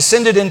cross and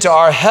descended into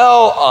our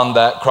hell on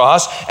that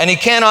cross, and he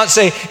cannot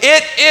say,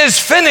 it is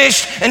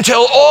finished,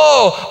 until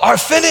all are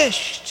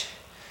finished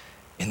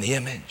in the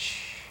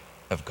image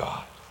of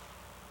God.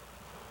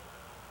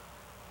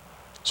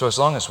 So as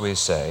long as we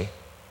say,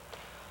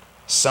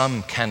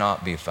 some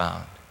cannot be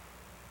found,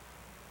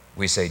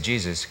 we say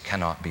Jesus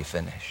cannot be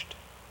finished.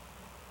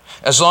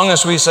 As long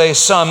as we say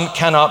some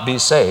cannot be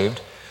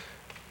saved,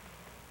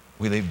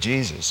 we leave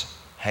Jesus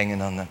hanging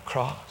on the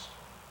cross.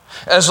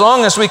 As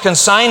long as we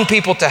consign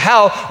people to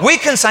hell, we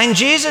consign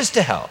Jesus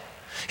to hell.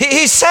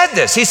 He said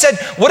this. He said,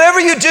 whatever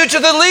you do to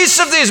the least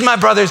of these, my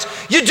brothers,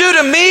 you do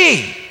to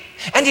me.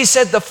 And he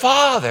said, the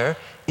Father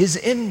is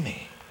in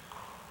me.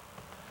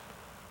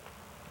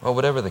 Well,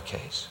 whatever the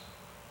case,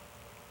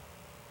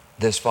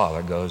 this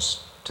father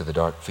goes to the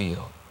dark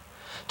field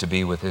to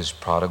be with his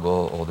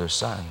prodigal older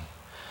son.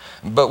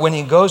 But when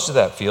he goes to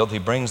that field, he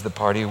brings the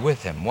party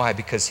with him. Why?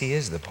 Because he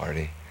is the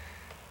party.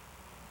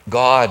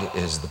 God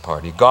is the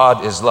party.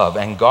 God is love.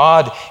 And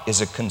God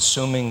is a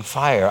consuming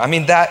fire. I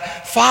mean,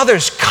 that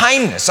father's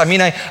kindness, I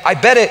mean, I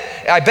bet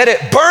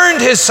it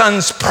burned his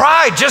son's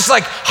pride just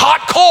like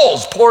hot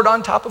coals poured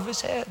on top of his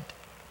head.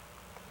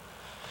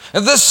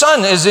 The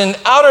son is in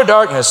outer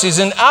darkness. He's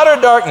in outer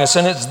darkness,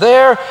 and it's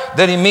there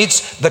that he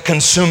meets the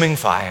consuming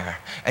fire.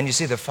 And you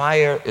see, the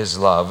fire is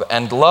love,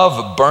 and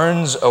love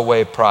burns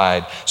away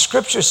pride.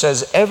 Scripture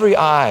says every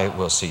eye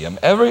will see him.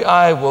 Every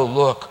eye will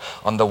look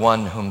on the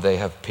one whom they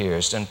have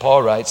pierced. And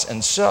Paul writes,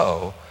 and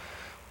so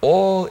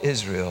all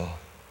Israel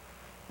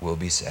will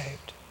be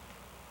saved.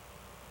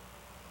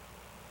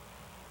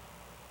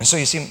 And so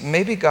you see,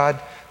 maybe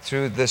God,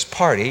 through this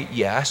party,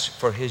 yes,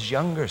 for his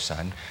younger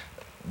son,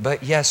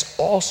 but yes,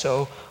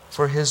 also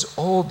for his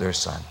older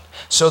son,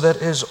 so that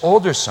his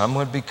older son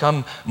would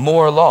become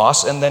more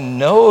lost and then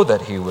know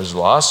that he was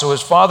lost, so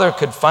his father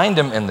could find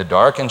him in the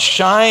dark and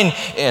shine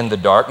in the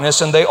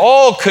darkness, and they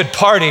all could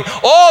party,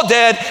 all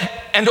dead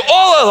and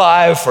all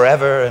alive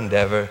forever and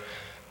ever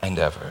and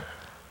ever.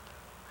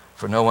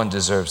 For no one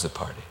deserves the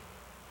party,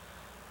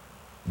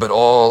 but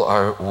all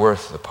are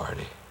worth the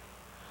party.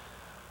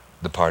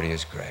 The party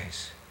is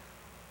grace,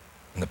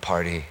 and the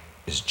party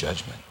is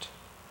judgment.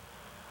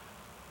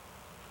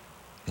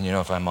 And you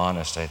know, if I'm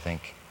honest, I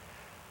think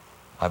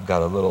I've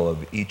got a little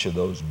of each of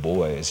those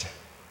boys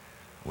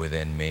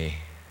within me.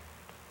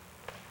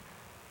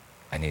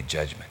 I need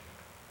judgment.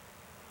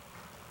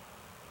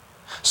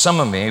 Some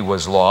of me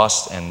was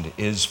lost and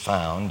is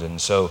found, and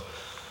so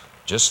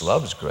just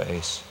loves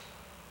grace.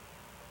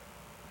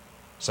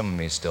 Some of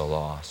me is still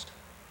lost,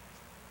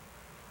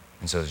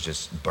 and so is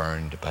just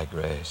burned by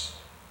grace.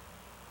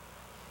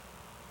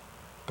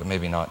 But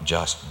maybe not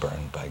just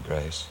burned by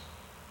grace.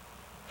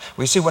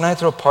 We see, when I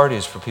throw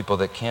parties for people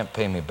that can't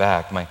pay me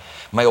back,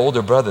 my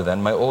older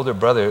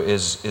brother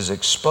is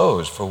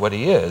exposed for what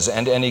he is,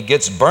 and he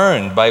gets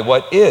burned by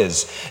what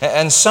is.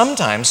 And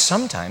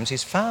sometimes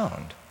he's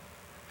found.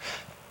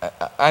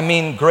 I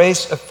mean,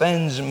 grace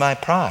offends my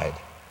pride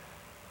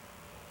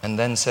and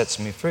then sets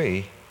me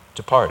free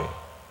to party.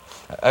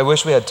 I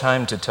wish we had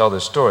time to tell the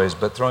stories,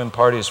 but throwing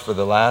parties for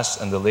the last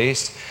and the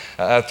least,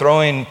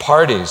 throwing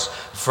parties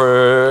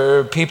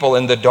for people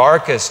in the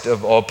darkest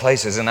of all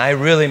places, and I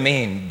really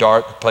mean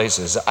dark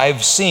places.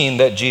 I've seen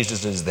that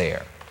Jesus is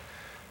there.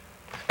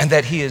 and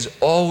that he has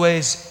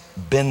always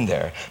been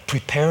there,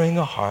 preparing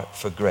a heart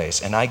for grace.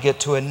 And I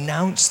get to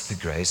announce the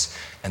grace,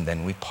 and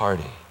then we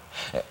party.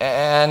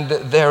 And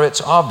there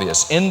it's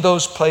obvious. In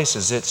those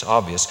places, it's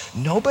obvious.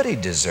 Nobody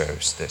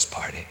deserves this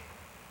party.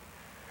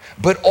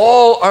 But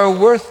all are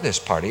worth this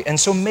party. And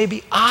so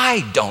maybe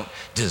I don't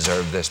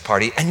deserve this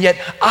party, and yet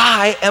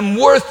I am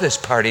worth this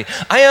party.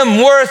 I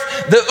am worth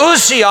the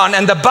ousion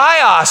and the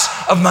bios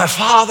of my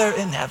Father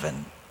in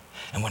heaven.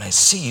 And when I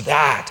see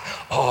that,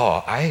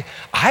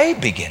 I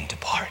begin to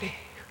party.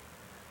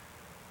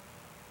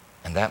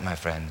 And that, my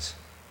friends,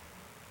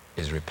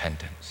 is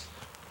repentance.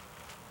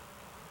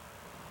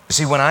 You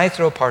see, when I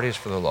throw parties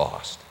for the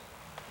lost,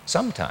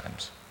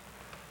 sometimes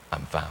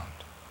I'm found.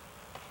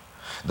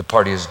 The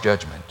party is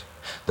judgment.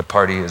 The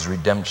party is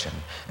redemption.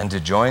 And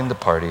to join the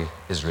party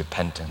is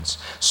repentance.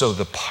 So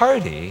the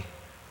party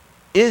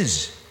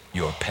is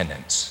your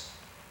penance.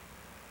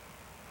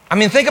 I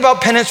mean, think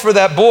about penance for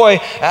that boy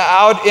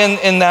out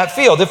in that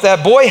field. If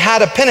that boy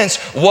had a penance,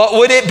 what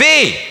would it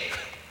be?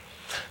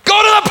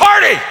 Go to the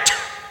party!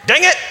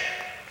 Dang it!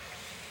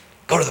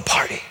 Go to the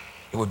party.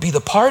 It would be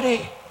the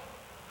party.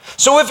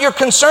 So if you're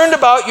concerned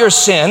about your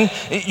sin,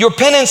 your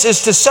penance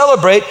is to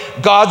celebrate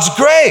God's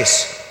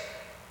grace.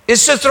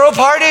 It's to throw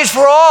parties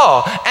for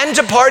all and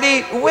to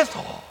party with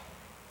all.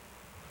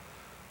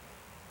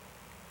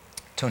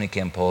 Tony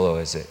Campolo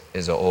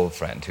is an old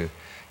friend who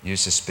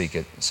used to speak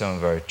at some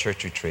of our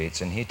church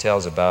retreats, and he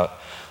tells about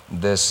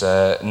this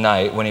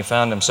night when he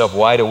found himself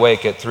wide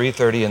awake at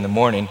 3:30 in the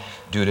morning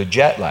due to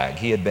jet lag.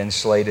 He had been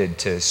slated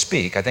to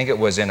speak. I think it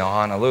was in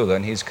Honolulu,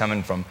 and he's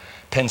coming from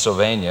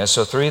Pennsylvania.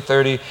 So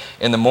 3:30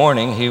 in the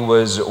morning, he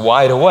was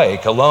wide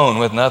awake, alone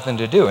with nothing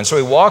to do. And so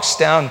he walks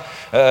down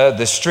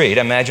the street.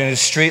 Imagine a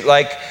street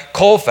like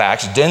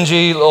Colfax,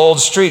 dingy old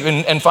street,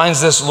 and finds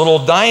this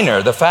little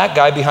diner. The fat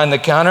guy behind the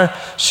counter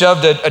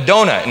shoved a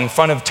donut in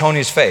front of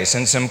Tony's face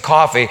and some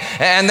coffee.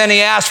 And then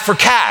he asked for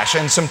cash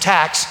and some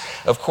tax,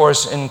 of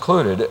course,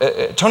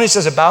 included. Tony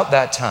says about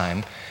that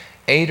time,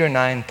 8 or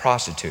 9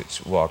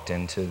 prostitutes walked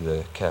into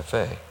the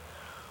cafe.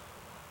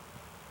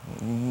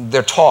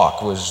 Their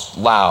talk was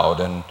loud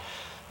and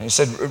he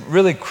said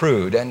really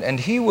crude, and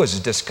he was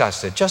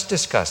disgusted, just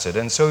disgusted.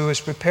 And so he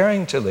was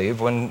preparing to leave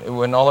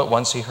when all at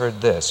once he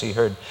heard this. He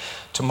heard,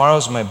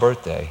 "Tomorrow's my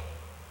birthday.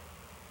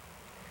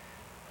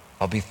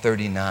 I'll be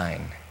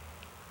 39.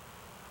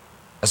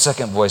 A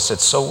second voice said,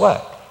 "So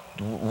what?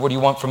 What do you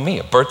want from me?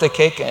 A birthday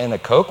cake and a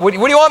Coke? What do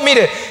you want me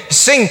to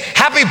sing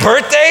happy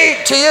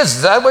birthday to you?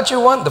 Is that what you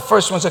want?" The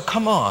first one said,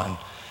 "Come on.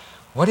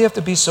 Why do you have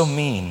to be so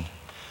mean?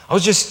 I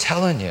was just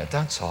telling you,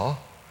 that's all.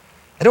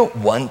 I don't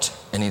want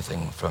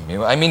anything from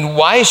you. I mean,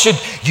 why should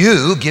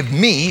you give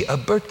me a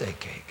birthday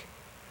cake?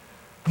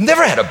 I've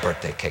never had a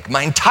birthday cake.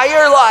 My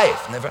entire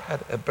life, never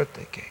had a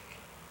birthday cake."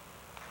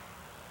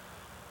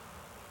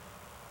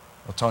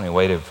 Well, Tony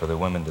waited for the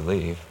women to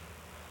leave.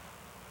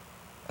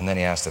 And then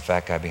he asked the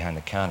fat guy behind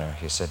the counter,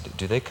 he said,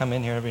 "Do they come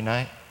in here every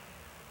night?"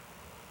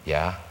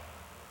 "Yeah."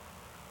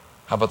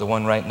 "How about the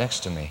one right next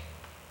to me?"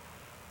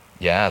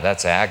 "Yeah,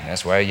 that's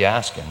Agnes. Why are you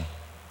asking?"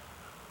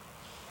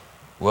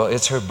 "Well,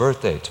 it's her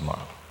birthday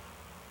tomorrow.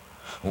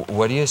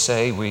 What do you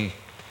say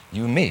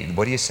you meet?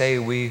 What do you say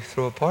we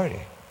throw a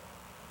party?"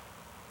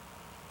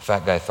 The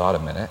fat guy thought a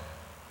minute.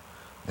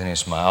 Then he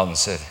smiled and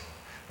said,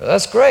 "Well,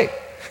 that's great.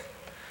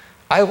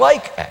 I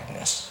like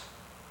Agnes."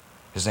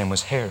 His name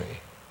was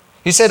Harry.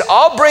 He said,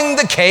 "I'll bring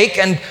the cake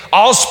and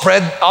I'll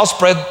spread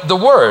the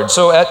word."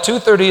 So at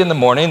 2:30 in the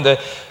morning,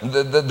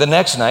 the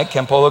next night,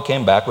 Campolo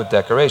came back with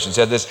decorations. He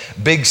had this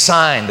big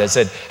sign that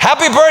said,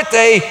 "Happy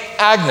birthday,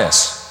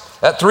 Agnes."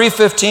 At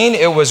 3:15,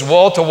 it was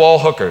wall-to-wall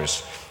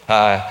hookers,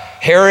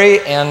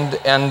 Harry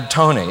and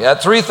Tony.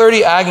 At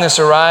 3:30, Agnes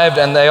arrived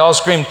and they all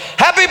screamed,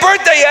 "Happy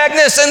birthday,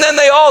 Agnes!" And then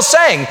they all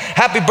sang,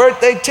 "Happy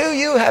birthday to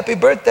you, happy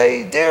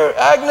birthday, dear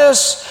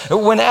Agnes."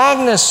 When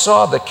Agnes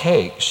saw the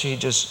cake, she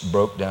just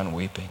broke down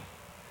weeping.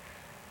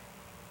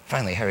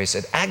 Finally, Harry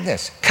said,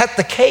 "Agnes, cut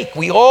the cake.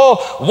 We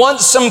all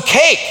want some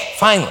cake."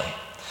 Finally,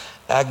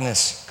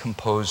 Agnes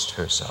composed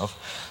herself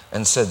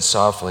and said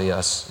softly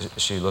as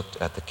she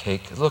looked at the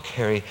cake, "Look,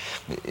 Harry,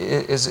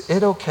 is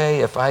it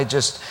okay if I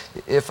just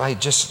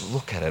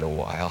look at it a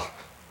while?"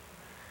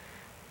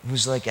 It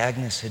was like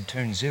Agnes had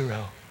turned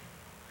 0,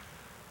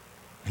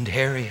 and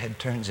Harry had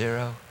turned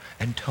 0,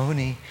 and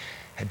Tony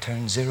had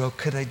turned 0.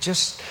 "Could I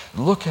just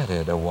look at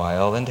it a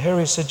while?" And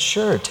Harry said,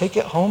 "Sure, take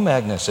it home,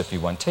 Agnes, if you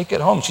want. Take it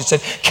home." She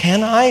said,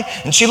 "Can I?"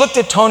 And she looked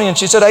at Tony and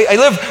she said, I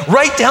live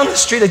right down the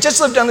street. I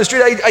just live down the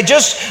street. I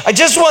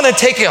just want to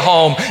take it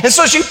home." And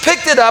so she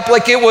picked it up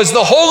like it was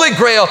the Holy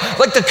Grail,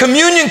 like the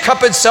communion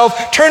cup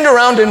itself, turned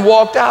around and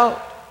walked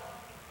out.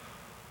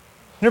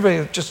 And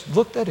everybody just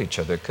looked at each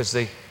other because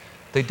they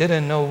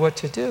didn't know what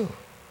to do.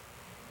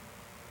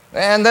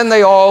 And then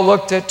they all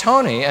looked at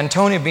Tony, and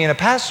Tony, being a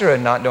pastor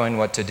and not knowing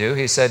what to do,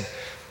 he said,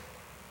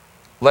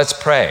 "Let's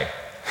pray."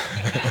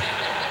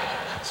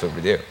 That's what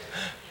we do.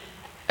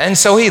 And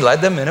so he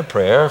led them in a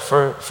prayer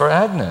for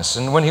Agnes.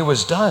 And when he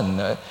was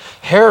done,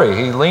 Harry,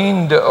 he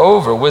leaned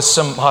over with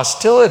some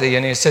hostility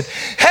and he said,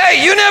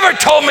 "Hey, you never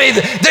told me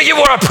that you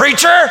were a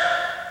preacher.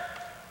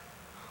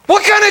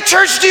 What kind of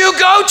church do you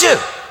go to?"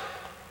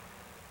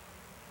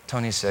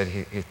 Tony said,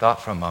 he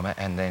thought for a moment,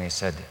 and then he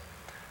said,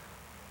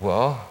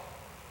 "Well,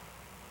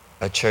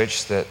 a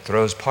church that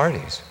throws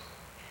parties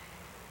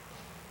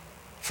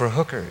for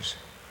hookers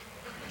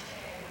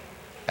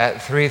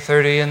at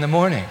 3:30 in the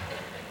morning."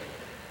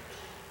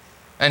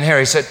 And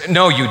Harry said,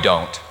 "No, you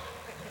don't."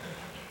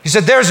 He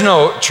said, "There's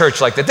no church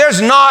like that.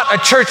 There's not a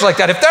church like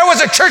that. If there was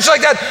a church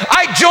like that,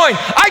 I'd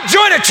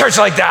join a church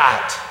like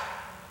that."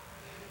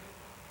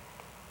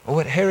 Well,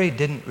 what Harry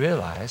didn't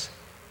realize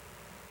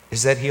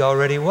is that he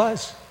already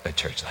was a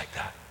church like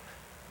that.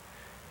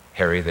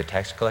 Harry the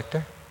tax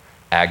collector,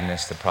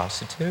 Agnes the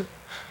prostitute,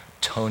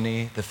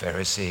 Tony the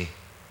Pharisee,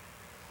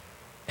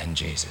 and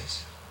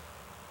Jesus.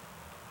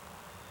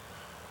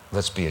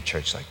 Let's be a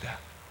church like that.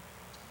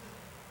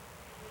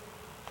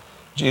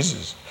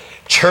 Jesus,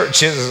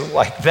 church is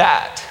like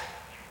that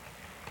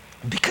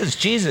because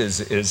Jesus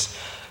is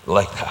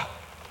like that.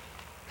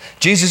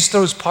 Jesus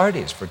throws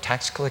parties for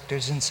tax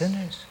collectors and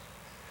sinners.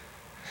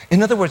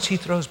 In other words, he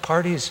throws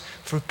parties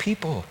for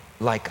people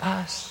like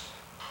us.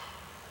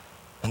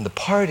 And the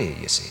party,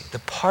 you see, the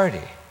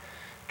party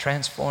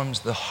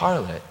transforms the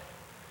harlot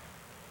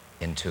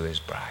into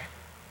his bride.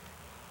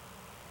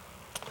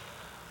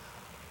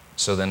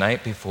 So the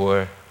night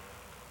before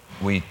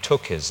we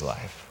took his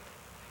life,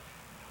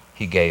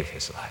 he gave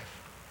his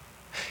life.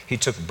 He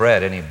took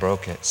bread and he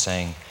broke it,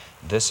 saying,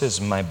 "This is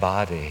my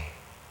body,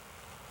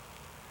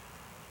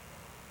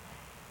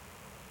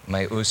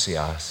 my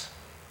ousios,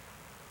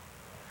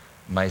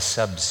 my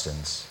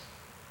substance,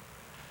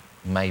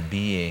 my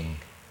being.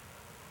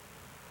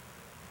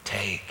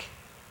 Take,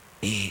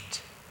 eat."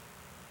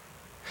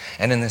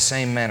 And in the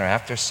same manner,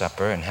 after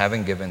supper and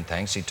having given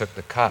thanks, he took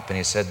the cup and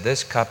he said,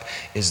 "This cup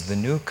is the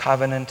new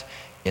covenant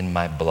in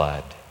my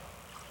blood."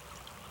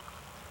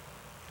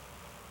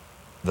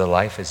 The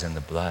life is in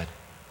the blood.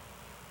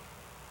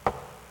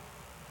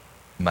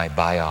 My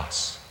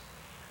bios.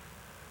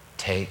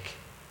 Take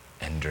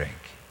and drink.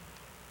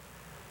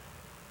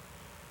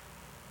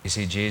 You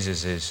see,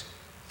 Jesus is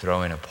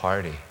throwing a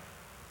party.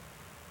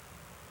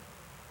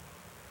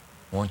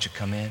 Won't you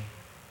come in?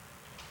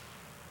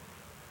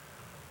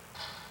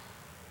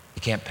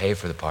 You can't pay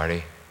for the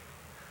party.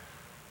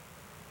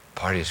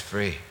 Party is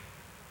free.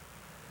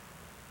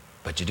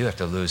 But you do have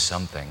to lose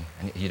something.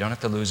 And you don't have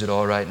to lose it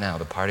all right now.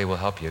 The party will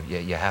help you.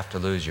 You have to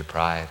lose your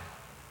pride.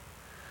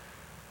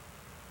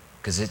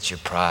 Because it's your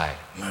pride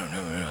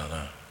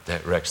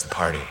that wrecks the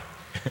party.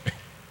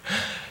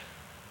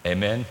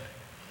 Amen?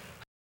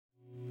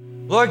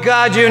 Lord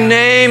God, your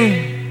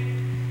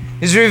name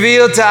is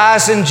revealed to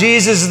us in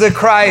Jesus the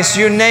Christ.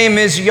 Your name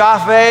is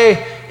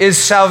Yahweh,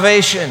 is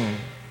salvation.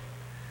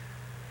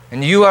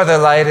 And you are the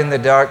light in the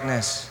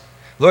darkness.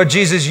 Lord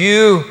Jesus,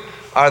 you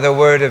are the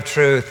word of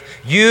truth.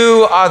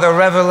 You are the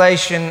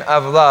revelation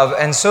of love.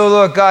 And so,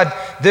 Lord God,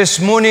 this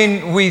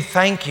morning we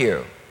thank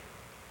you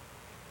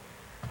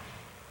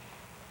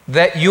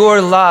that your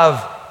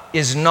love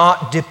is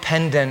not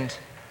dependent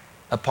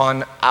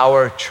upon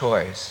our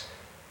choice.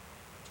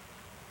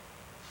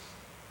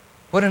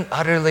 What an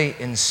utterly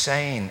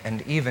insane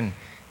and even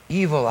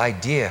evil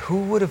idea. Who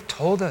would have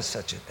told us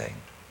such a thing?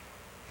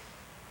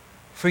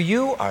 For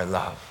you are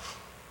love.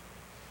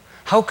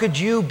 How could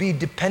you be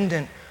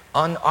dependent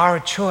on our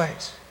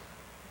choice?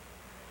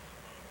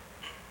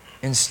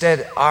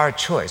 Instead, our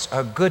choice,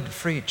 our good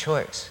free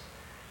choice,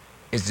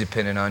 is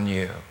dependent on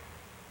you.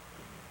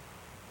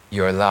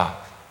 Your love.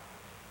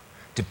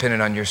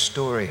 Dependent on your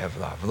story of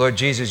love. Lord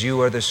Jesus,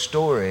 you are the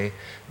story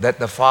that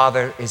the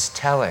Father is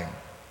telling.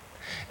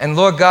 And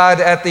Lord God,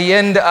 at the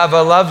end of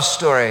a love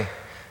story,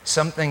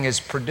 something is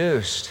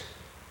produced.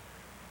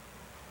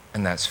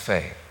 And that's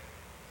faith.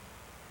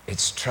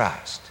 It's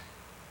trust.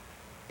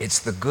 It's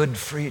the good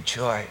free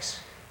choice.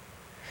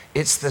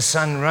 It's the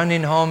son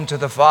running home to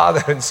the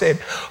father and saying,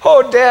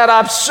 "Oh, Dad,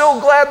 I'm so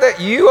glad that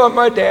you are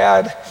my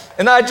dad.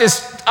 And I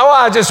just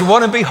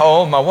want to be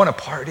home. I want to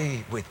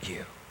party with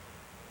you."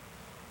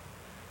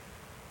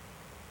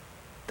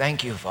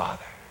 Thank you,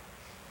 Father,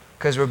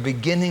 because we're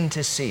beginning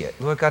to see it.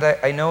 Lord God,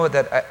 I know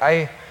that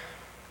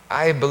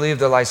I believe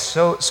the lie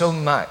so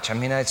much. I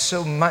mean, I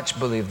so much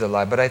believe the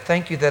lie, but I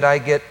thank you that I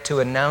get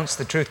to announce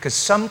the truth, because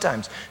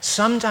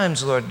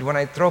sometimes, Lord, when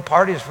I throw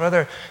parties for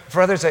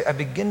others, I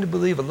begin to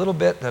believe a little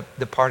bit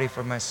the party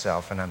for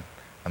myself, and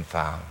I'm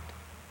found.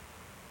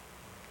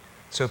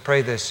 So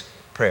pray this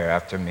prayer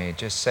after me.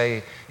 Just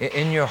say,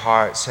 in your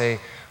heart, say,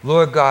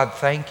 "Lord God,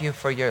 thank you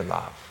for your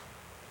love.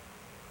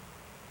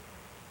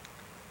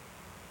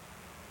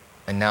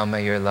 And now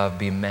may your love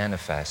be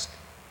manifest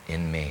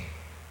in me.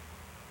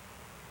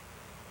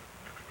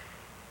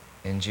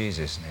 In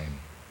Jesus' name,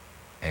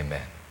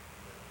 amen."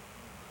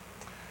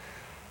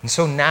 And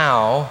so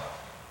now,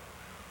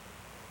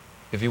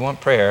 if you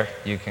want prayer,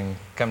 you can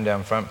come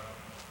down front.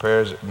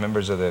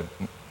 Members of the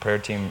prayer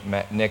team,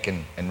 Nick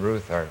and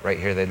Ruth are right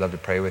here. They'd love to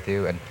pray with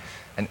you. And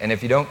And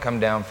if you don't come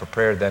down for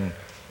prayer, then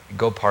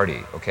go party,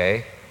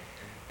 okay?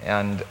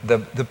 And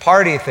the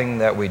party thing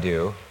that we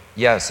do,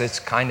 yes, it's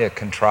kind of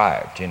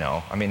contrived, you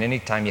know. I mean,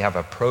 anytime you have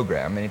a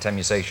program, anytime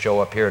you say show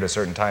up here at a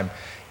certain time,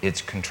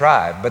 it's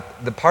contrived.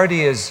 But the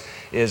party is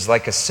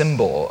like a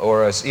symbol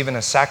or even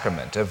a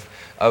sacrament of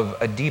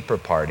a deeper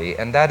party.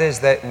 And that is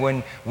that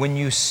when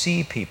you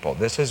see people,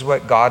 this is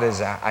what God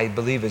is, I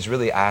believe, is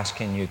really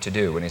asking you to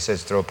do when he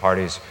says throw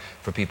parties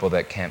for people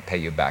that can't pay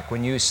you back.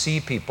 When you see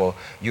people,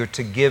 you're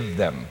to give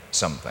them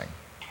something.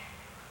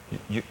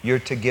 You're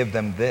to give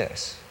them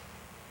this.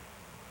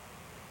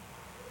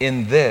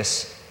 In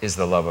this is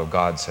the love of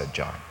God, said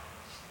John,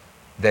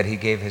 that he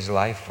gave his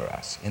life for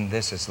us. In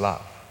this is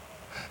love.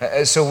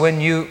 So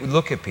when you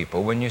look at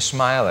people, when you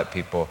smile at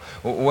people,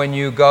 when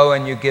you go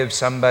and you give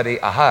somebody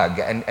a hug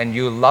and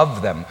you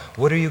love them,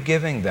 what are you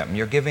giving them?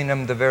 You're giving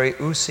them the very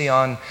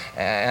ousion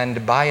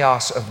and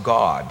bios of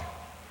God.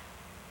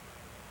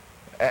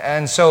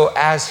 And so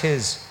as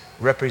his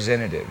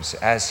representatives,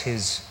 as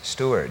his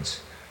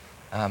stewards,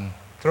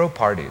 throw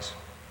parties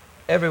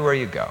everywhere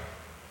you go.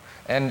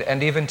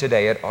 And even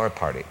today at our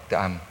party,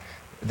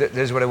 this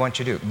is what I want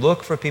you to do.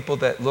 Look for people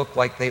that look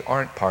like they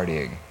aren't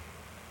partying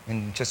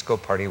and just go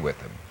party with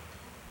them.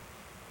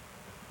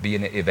 Be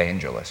an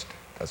evangelist.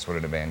 That's what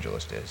an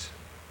evangelist is.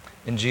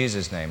 In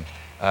Jesus' name,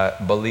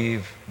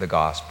 believe the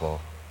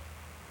gospel.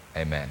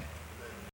 Amen.